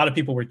think a lot of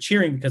people were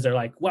cheering because they're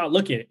like, wow,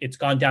 look, it's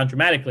gone down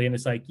dramatically. And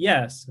it's like,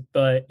 yes,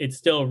 but it's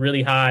still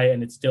really high,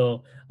 and it's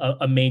still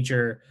a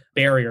major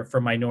barrier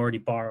for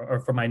minority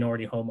for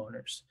minority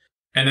homeowners.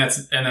 And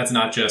that's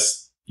not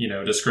just,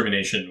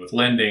 discrimination with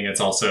lending. It's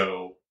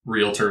also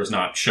realtors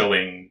not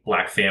showing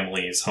Black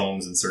families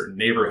homes in certain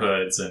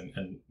neighborhoods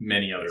and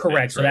many other Correct.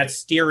 things, So right? that's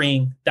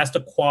steering, that's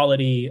the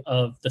quality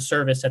of the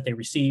service that they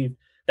received.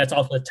 That's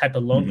also the type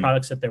of loan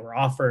products that they were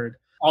offered.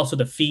 Also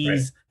the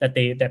fees that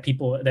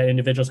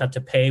individuals have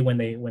to pay when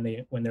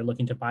they're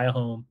looking to buy a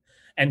home.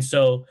 And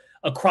so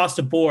across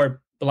the board,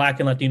 Black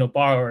and Latino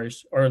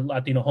borrowers or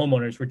Latino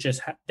homeowners were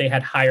they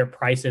had higher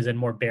prices and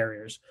more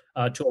barriers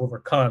to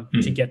overcome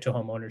to get to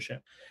home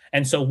ownership.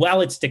 And so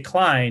while it's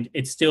declined,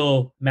 it's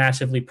still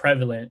massively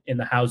prevalent in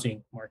the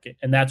housing market.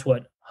 And that's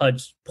what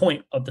HUD's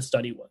point of the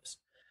study was.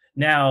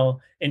 Now,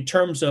 in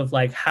terms of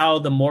like how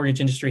the mortgage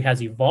industry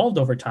has evolved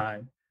over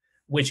time,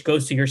 which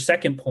goes to your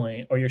second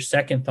point or your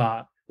second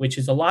thought, which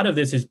is a lot of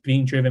this is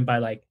being driven by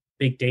like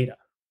big data.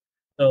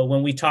 So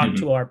when we talk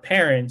to our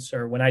parents,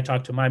 or when I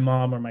talk to my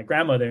mom or my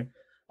grandmother,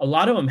 a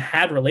lot of them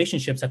had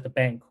relationships at the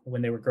bank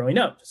when they were growing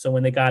up. So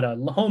when they got a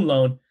home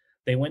loan,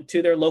 they went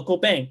to their local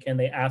bank and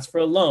they asked for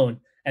a loan,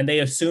 and they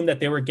assumed that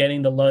they were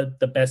getting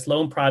the best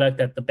loan product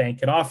that the bank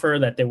could offer,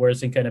 that there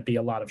wasn't going to be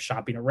a lot of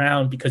shopping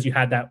around because you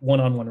had that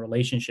one-on-one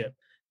relationship.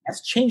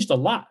 That's changed a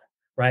lot,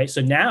 right? So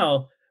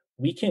now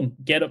we can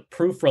get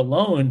approved for a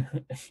loan,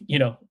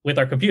 with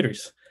our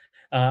computers.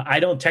 I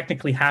don't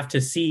technically have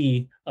to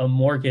see a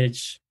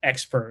mortgage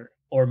expert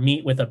or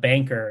meet with a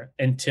banker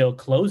until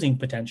closing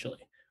potentially,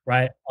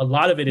 right? A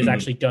lot of it is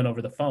actually done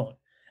over the phone.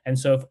 And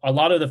so if a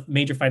lot of the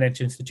major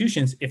financial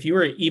institutions, if you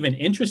were even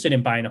interested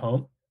in buying a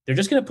home, they're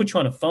just going to put you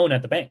on a phone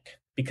at the bank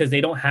because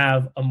they don't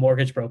have a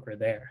mortgage broker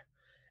there.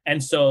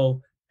 And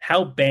so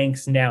how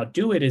banks now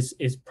do it is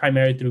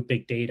primarily through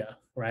big data,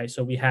 right?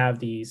 So we have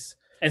these.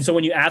 And so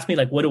when you ask me,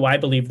 like, what do I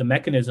believe the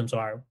mechanisms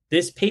are?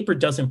 This paper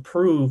doesn't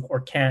prove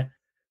or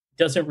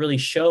doesn't really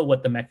show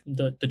what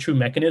the true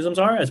mechanisms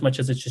are, as much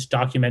as it's just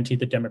documenting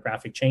the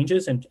demographic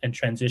changes and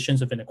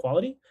transitions of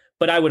inequality.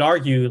 But I would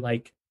argue,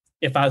 like,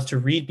 if I was to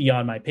read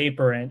beyond my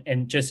paper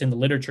and just in the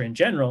literature in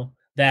general,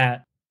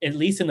 that at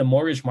least in the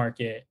mortgage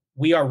market,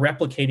 we are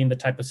replicating the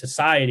type of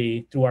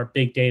society through our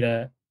big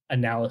data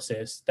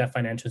analysis that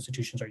financial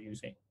institutions are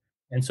using.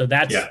 And so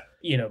that's,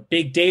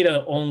 big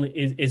data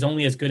is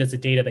only as good as the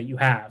data that you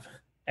have.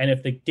 And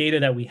if the data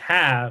that we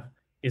have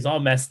is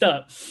all messed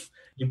up,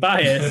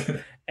 biased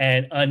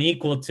and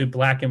unequal to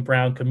Black and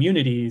brown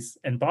communities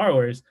and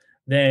borrowers,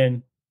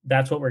 then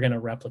that's what we're going to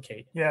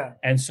replicate. Yeah.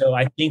 And so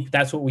I think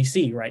that's what we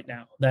see right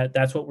now.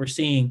 That's what we're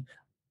seeing,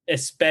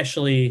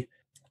 especially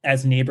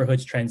as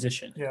neighborhoods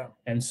transition. Yeah.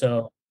 And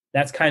so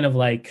that's kind of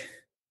like,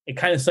 it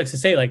kind of sucks to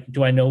say, like,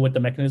 do I know what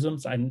the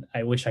mechanisms?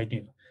 I wish I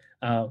knew.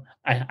 I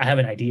have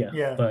an idea.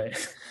 Yeah.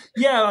 But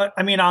yeah,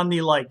 I mean, on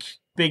the like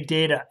big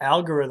data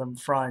algorithm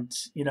front,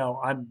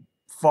 I'm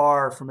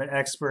far from an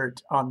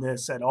expert on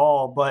this at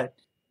all, but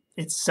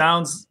it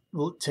sounds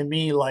to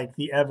me like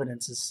the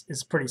evidence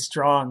is pretty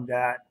strong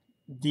that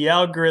the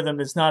algorithm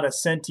is not a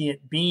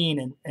sentient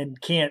being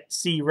and can't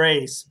see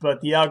race,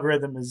 but the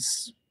algorithm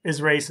is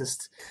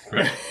racist.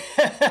 Right.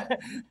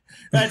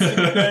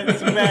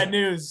 That's bad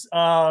news.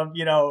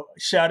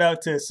 Shout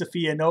out to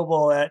Sophia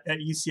Noble at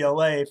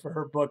UCLA for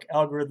her book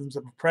Algorithms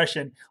of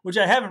Oppression, which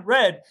I haven't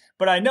read,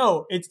 but I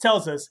know it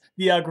tells us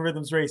the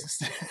algorithm's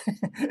racist.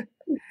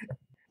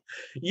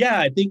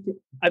 Yeah,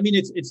 I mean,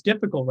 it's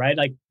difficult, right?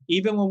 Like,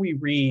 even when we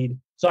read,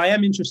 so I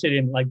am interested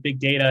in like big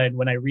data, and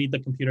when I read the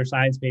computer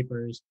science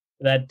papers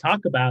that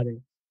talk about it,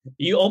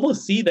 you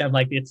almost see them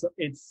like it's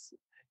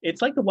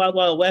like the Wild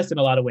Wild West in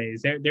a lot of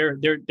ways.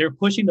 They're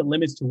pushing the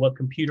limits to what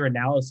computer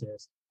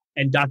analysis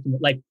and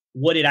document, like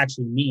what it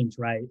actually means,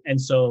 right? And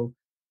so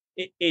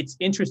it's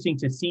interesting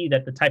to see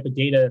that the type of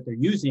data that they're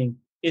using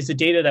is the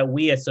data that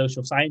we as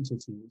social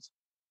scientists use.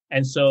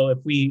 And so if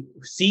we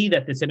see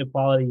that this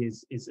inequality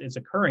is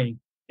occurring,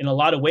 in a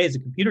lot of ways, the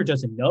computer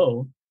doesn't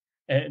know.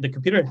 The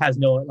computer has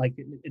no, like,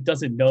 it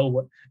doesn't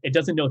know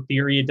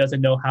theory. It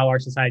doesn't know how our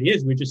society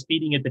is. We're just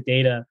feeding it the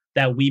data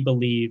that we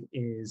believe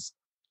is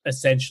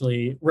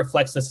essentially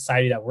reflects the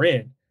society that we're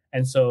in.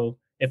 And so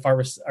if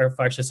our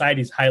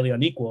society is highly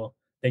unequal,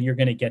 then you're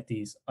going to get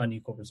these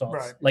unequal results.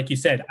 Right. Like you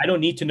said, I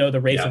don't need to know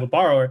the race of a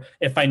borrower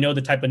if I know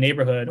the type of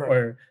neighborhood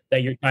or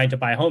that you're trying to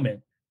buy a home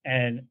in.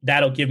 And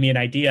that'll give me an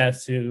idea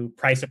as to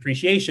price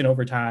appreciation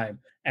over time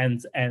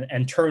and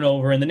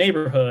turnover in the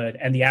neighborhood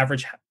and the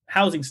average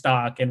housing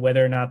stock and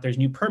whether or not there's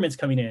new permits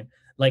coming in.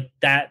 Like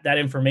that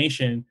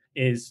information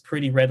is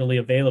pretty readily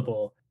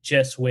available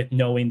just with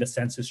knowing the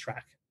census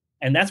tract.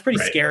 And that's pretty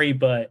scary,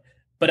 but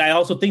I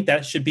also think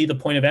that should be the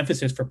point of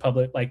emphasis for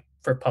public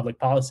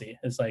policy.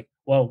 It's like,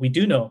 well, we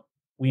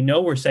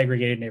know where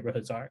segregated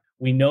neighborhoods are.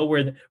 We know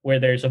where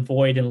there's a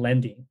void in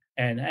lending,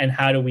 and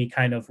how do we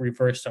kind of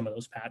reverse some of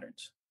those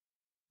patterns?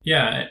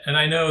 Yeah, and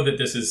I know that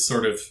this is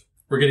sort of,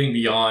 we're getting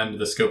beyond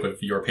the scope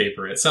of your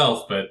paper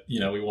itself, but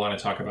we want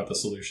to talk about the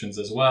solutions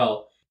as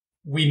well.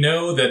 We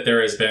know that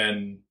there has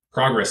been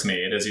progress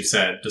made. As you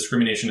said,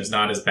 discrimination is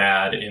not as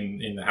bad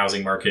in the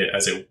housing market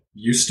as it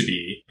used to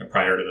be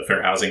prior to the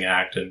Fair Housing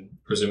Act, and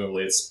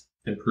presumably it's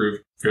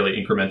improved fairly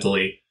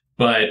incrementally.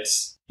 But,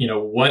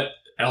 what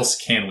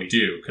else can we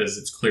do? Because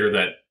it's clear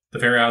that the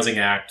Fair Housing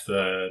Act,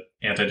 the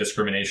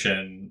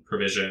anti-discrimination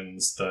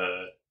provisions,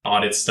 the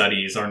audit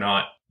studies are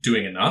not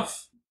doing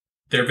enough.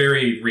 They're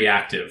very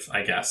reactive,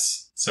 I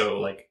guess. So,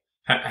 like,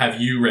 have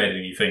you read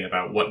anything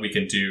about what we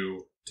can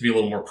do to be a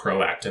little more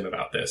proactive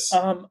about this?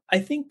 I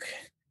think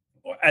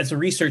as a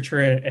researcher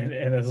and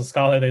as a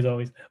scholar, there's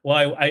always,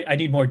 I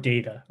need more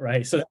data,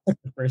 right? So that's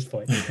the first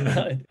point.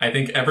 I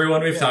think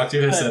everyone we've talked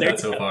to has said that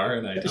so far,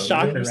 and I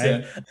totally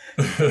understand.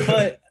 Right?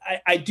 But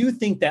I do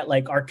think that,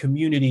 like, our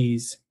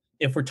communities,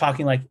 if we're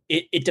talking, like,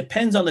 it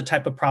depends on the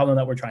type of problem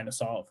that we're trying to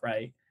solve,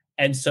 right?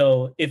 And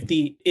so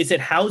is it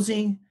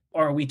housing,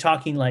 or are we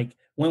talking, like,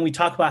 when we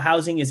talk about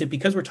housing, is it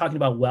because we're talking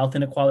about wealth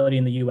inequality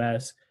in the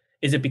US?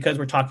 Is it because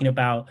we're talking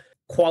about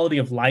quality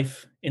of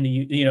life in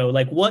the,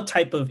 like, what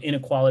type of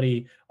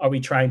inequality are we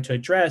trying to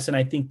address? And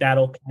I think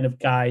that'll kind of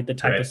guide the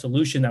type of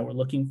solution that we're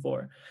looking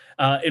for.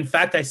 In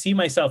fact, I see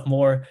myself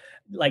more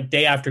like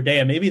day after day,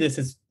 and maybe this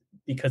is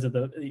because of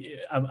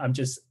I'm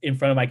just in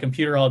front of my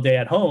computer all day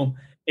at home,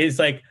 is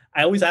like,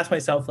 I always ask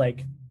myself,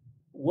 like,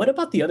 what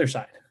about the other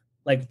side?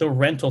 Like the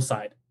rental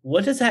side,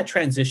 what does that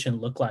transition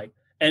look like?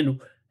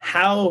 And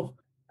how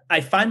I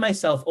find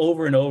myself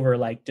over and over,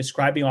 like,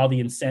 describing all the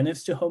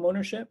incentives to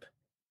homeownership.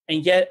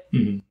 And yet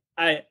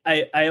I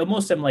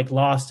almost am, like,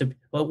 lost to,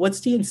 well, what's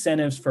the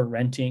incentives for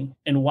renting?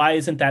 And why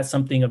isn't that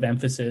something of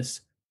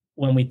emphasis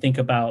when we think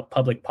about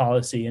public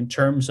policy in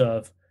terms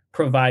of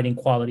providing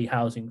quality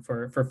housing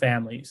for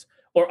families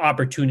or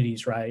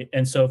opportunities, right?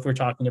 And so if we're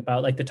talking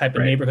about, like, the type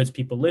of neighborhoods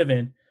people live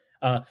in,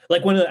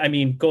 like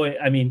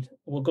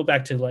we'll go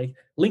back to, like,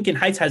 Lincoln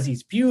Heights has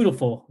these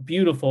beautiful,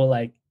 beautiful,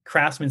 like,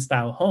 craftsman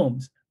style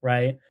homes,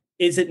 right?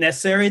 Is it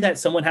necessary that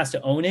someone has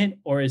to own it,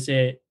 or is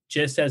it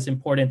just as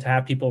important to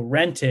have people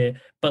rent it,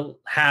 but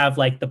have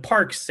like the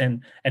parks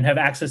and have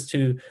access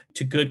to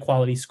good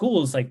quality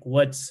schools. Like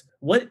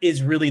what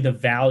is really the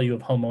value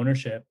of home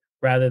ownership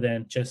rather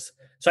than just,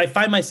 so I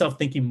find myself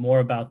thinking more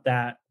about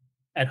that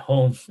at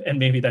home, and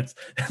maybe that's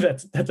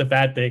a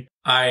bad thing.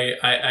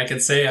 I can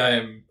say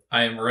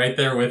I am right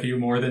there with you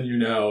more than you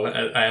know.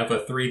 I have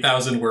a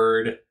 3,000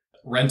 word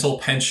rental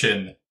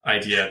pension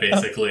idea,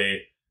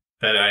 basically,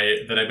 that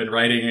I've been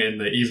writing in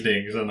the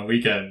evenings on the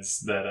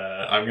weekends that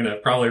I'm gonna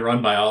probably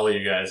run by all of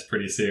you guys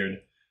pretty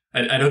soon.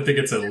 I don't think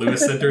it's a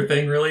Lewis Center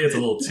thing, really. It's a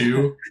little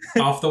too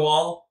off the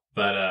wall,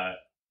 but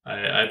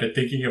I've been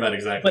thinking about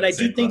exactly. But the I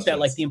same do think questions. that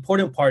like the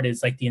important part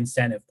is like the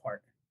incentive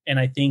part, and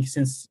I think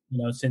since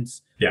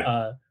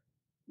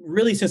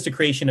really since the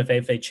creation of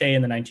FHA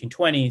in the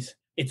 1920s,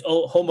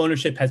 home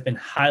ownership has been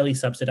highly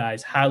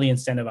subsidized, highly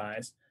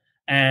incentivized.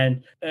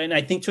 And I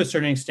think to a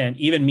certain extent,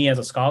 even me as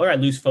a scholar, I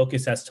lose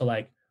focus as to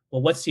like,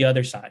 well, what's the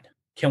other side?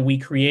 Can we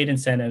create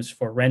incentives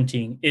for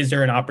renting? Is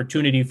there an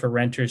opportunity for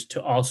renters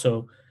to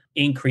also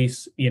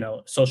increase,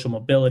 social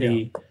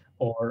mobility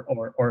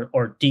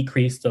or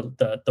decrease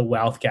the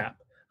wealth gap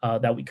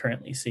that we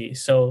currently see?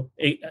 So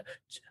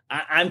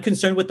I'm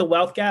concerned with the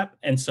wealth gap.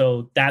 And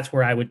so that's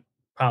where I would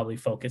probably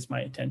focus my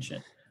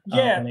attention.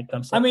 When it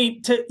comes to, I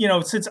mean,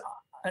 since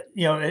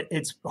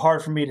it's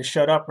hard for me to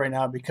shut up right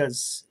now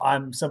because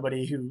I'm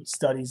somebody who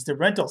studies the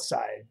rental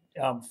side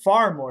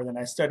far more than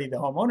I study the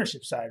home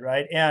ownership side,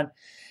 right?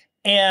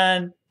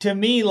 And to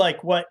me,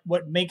 like what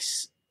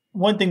makes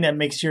one thing that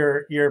makes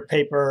your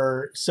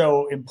paper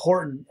so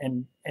important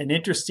and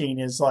interesting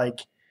is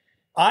like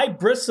I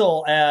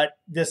bristle at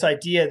this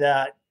idea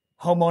that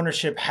home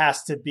ownership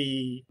has to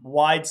be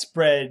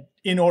widespread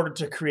in order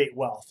to create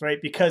wealth, right?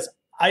 Because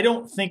I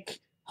don't think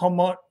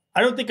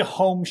a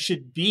home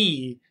should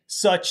be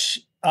such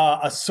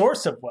a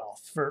source of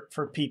wealth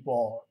for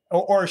people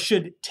or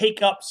should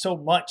take up so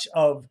much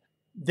of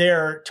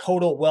their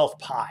total wealth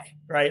pie,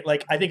 right?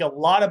 Like I think a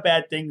lot of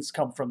bad things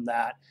come from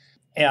that.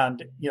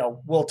 And,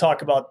 we'll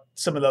talk about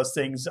some of those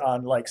things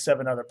on like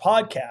 7 other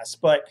podcasts,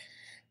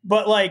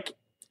 but like,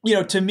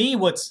 to me,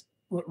 what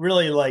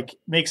really like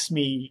makes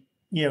me,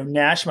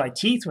 gnash my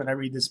teeth when I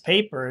read this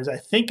paper is I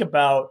think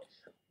about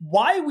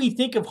why we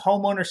think of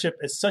home ownership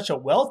as such a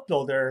wealth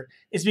builder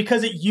is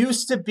because it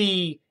used to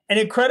be an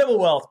incredible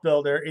wealth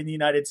builder in the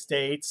United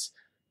States,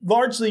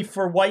 largely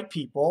for white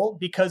people,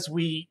 because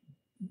we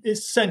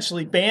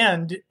essentially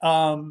banned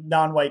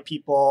non-white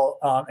people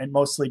and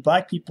mostly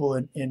Black people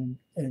in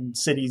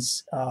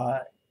cities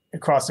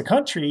across the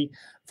country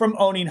from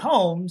owning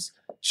homes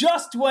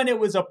just when it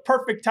was a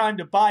perfect time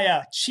to buy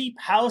a cheap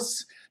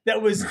house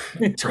that was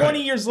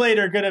 20 years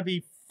later going to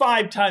be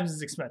 5 times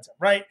as expensive,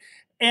 right?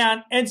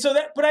 And so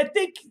that, but I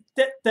think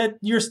that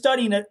you're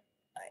studying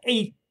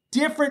a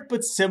different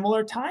but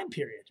similar time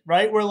period,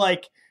 right? Where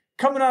like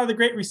coming out of the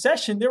Great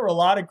Recession, there were a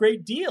lot of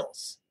great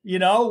deals.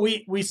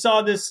 We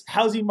saw this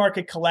housing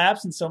market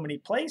collapse in so many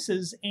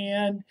places.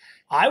 And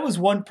I was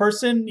one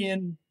person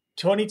in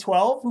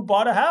 2012 who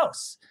bought a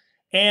house.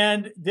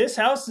 And this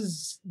house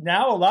is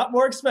now a lot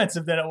more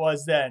expensive than it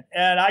was then.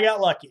 And I got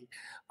lucky.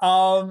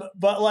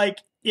 But like,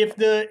 if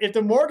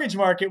the mortgage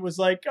market was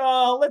like,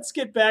 oh, let's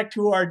get back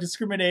to our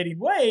discriminating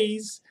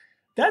ways,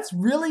 that's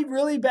really,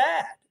 really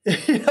bad.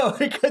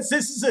 Because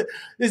this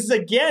is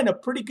again a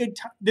pretty good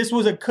time. This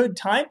was a good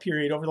time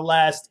period over the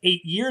last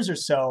 8 years or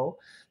so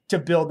to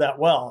build that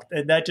wealth,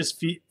 and that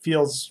just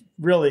feels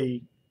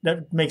really,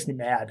 that makes me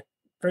mad,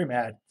 very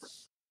mad.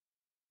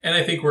 And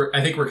I think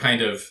we're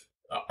kind of,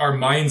 our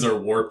minds are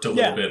warped a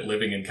little bit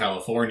living in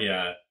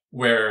California,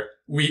 where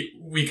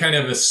we kind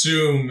of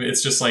assume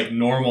it's just like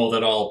normal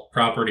that all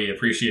property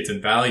appreciates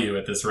in value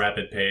at this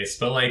rapid pace.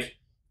 But like,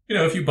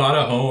 if you bought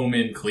a home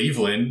in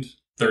Cleveland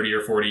 30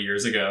 or 40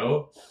 years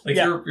ago, like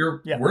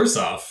you're worse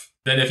off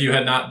than if you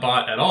had not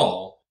bought at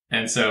all.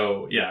 And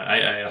so,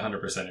 I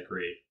 100%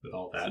 agree with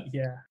all that.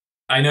 Yeah.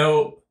 I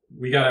know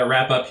we got to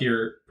wrap up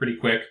here pretty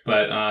quick,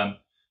 but I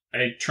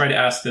try to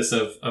ask this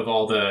of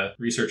all the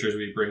researchers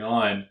we bring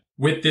on.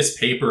 With this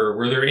paper,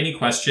 were there any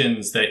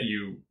questions that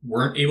you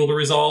weren't able to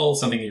resolve,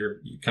 something you're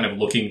kind of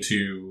looking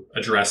to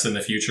address in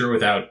the future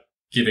without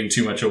giving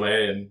too much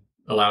away and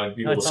allowing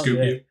people to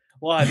scoop you?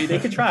 Well, I mean, they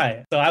could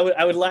try. So I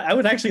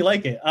would actually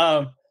like it.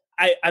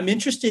 I'm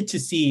interested to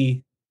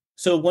see.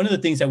 So one of the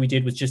things that we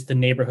did was just the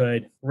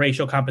neighborhood,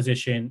 racial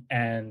composition,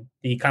 and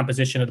the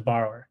composition of the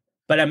borrower.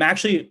 But I'm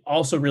actually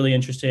also really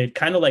interested,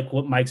 kind of like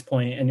what Mike's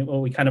point and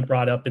what we kind of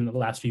brought up in the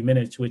last few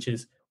minutes, which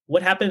is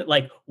what happened,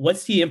 like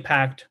what's the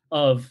impact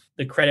of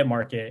the credit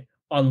market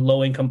on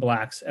low-income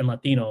Blacks and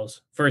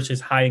Latinos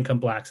versus high-income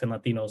Blacks and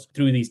Latinos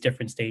through these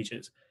different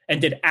stages? And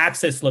did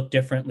access look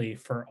differently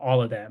for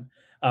all of them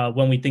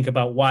when we think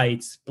about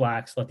whites,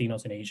 Blacks,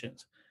 Latinos, and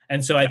Asians?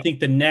 And so I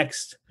think the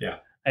next,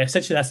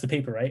 essentially that's the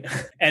paper, right?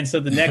 And so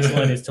the next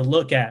one is to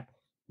look at,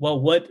 well,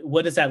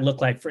 what does that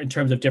look like in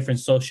terms of different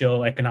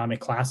socioeconomic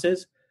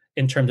classes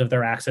in terms of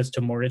their access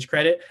to mortgage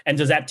credit? And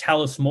does that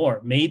tell us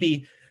more?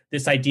 Maybe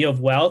this idea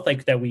of wealth,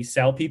 like that we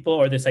sell people,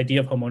 or this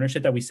idea of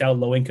homeownership that we sell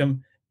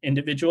low-income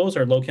individuals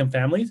or low-income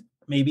families,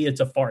 maybe it's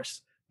a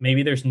farce.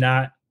 Maybe there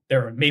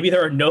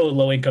are no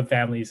low-income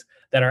families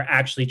that are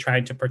actually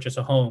trying to purchase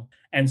a home.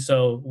 And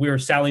so we're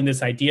selling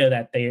this idea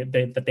that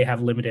they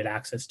have limited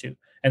access to.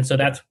 And so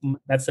that's my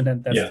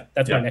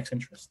next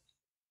interest.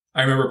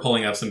 I remember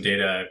pulling up some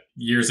data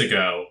years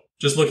ago,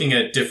 just looking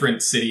at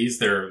different cities,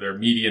 their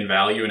median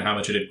value and how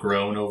much it had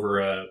grown over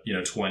a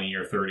 20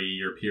 or 30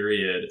 year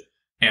period.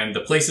 And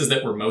the places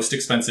that were most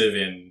expensive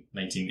in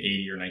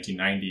 1980 or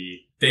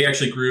 1990, they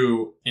actually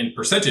grew in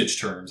percentage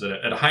terms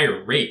at a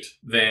higher rate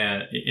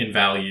than in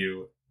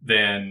value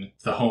than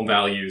the home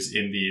values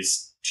in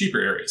these cheaper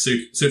areas.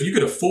 So if you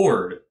could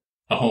afford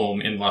a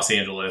home in Los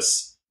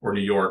Angeles or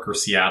New York or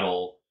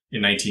Seattle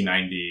in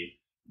 1990,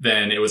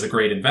 then it was a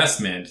great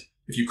investment.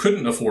 If you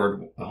couldn't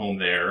afford a home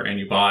there and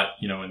you bought,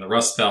 in the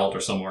Rust Belt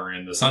or somewhere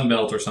in the Sun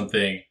Belt or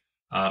something,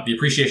 the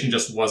appreciation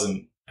just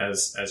wasn't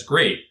as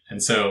great.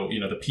 And so,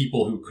 the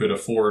people who could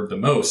afford the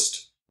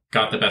most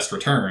got the best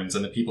returns,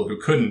 and the people who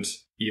couldn't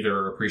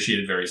either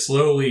appreciated very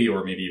slowly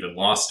or maybe even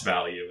lost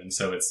value. And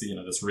so it's,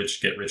 this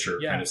rich get richer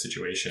kind of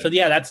situation. So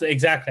yeah, that's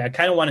exactly, I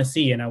kind of want to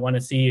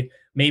see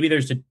maybe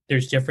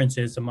there's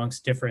differences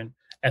amongst different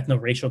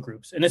ethno-racial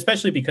groups. And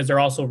especially because they're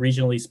also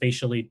regionally,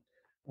 spatially,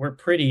 we're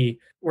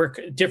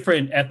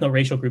different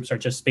ethno-racial groups are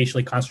just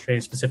spatially concentrated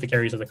in specific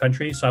areas of the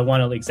country. So I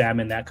want to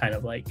examine that kind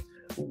of like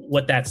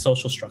what that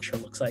social structure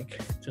looks like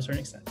to a certain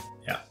extent.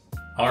 Yeah.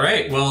 All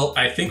right. Well,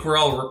 I think we're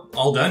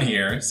all done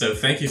here. So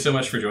thank you so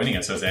much for joining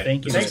us, Jose.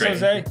 Thank you. Thanks,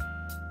 Jose.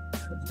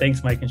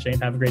 Thanks, Mike and Shane.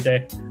 Have a great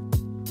day.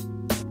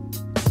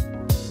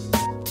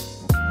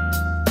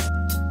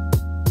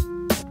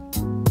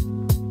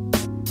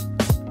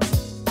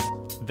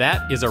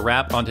 That is a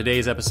wrap on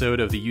today's episode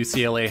of the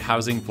UCLA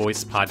Housing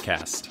Voice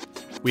podcast.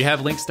 We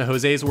have links to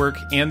Jose's work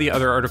and the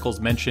other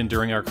articles mentioned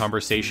during our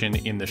conversation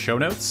in the show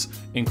notes,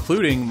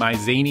 including my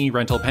zany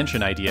rental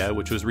pension idea,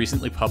 which was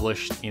recently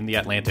published in The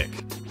Atlantic.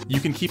 You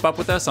can keep up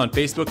with us on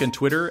Facebook and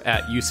Twitter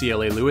at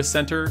UCLA Lewis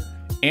Center,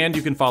 and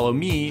you can follow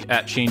me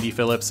at Shane D.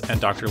 Phillips and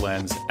Dr.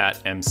 Lenz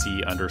at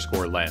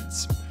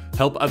MC_Lenz.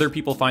 Help other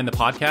people find the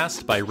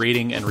podcast by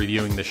rating and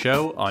reviewing the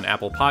show on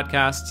Apple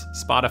Podcasts,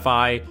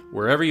 Spotify,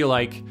 wherever you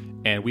like,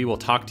 and we will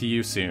talk to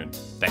you soon.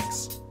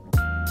 Thanks.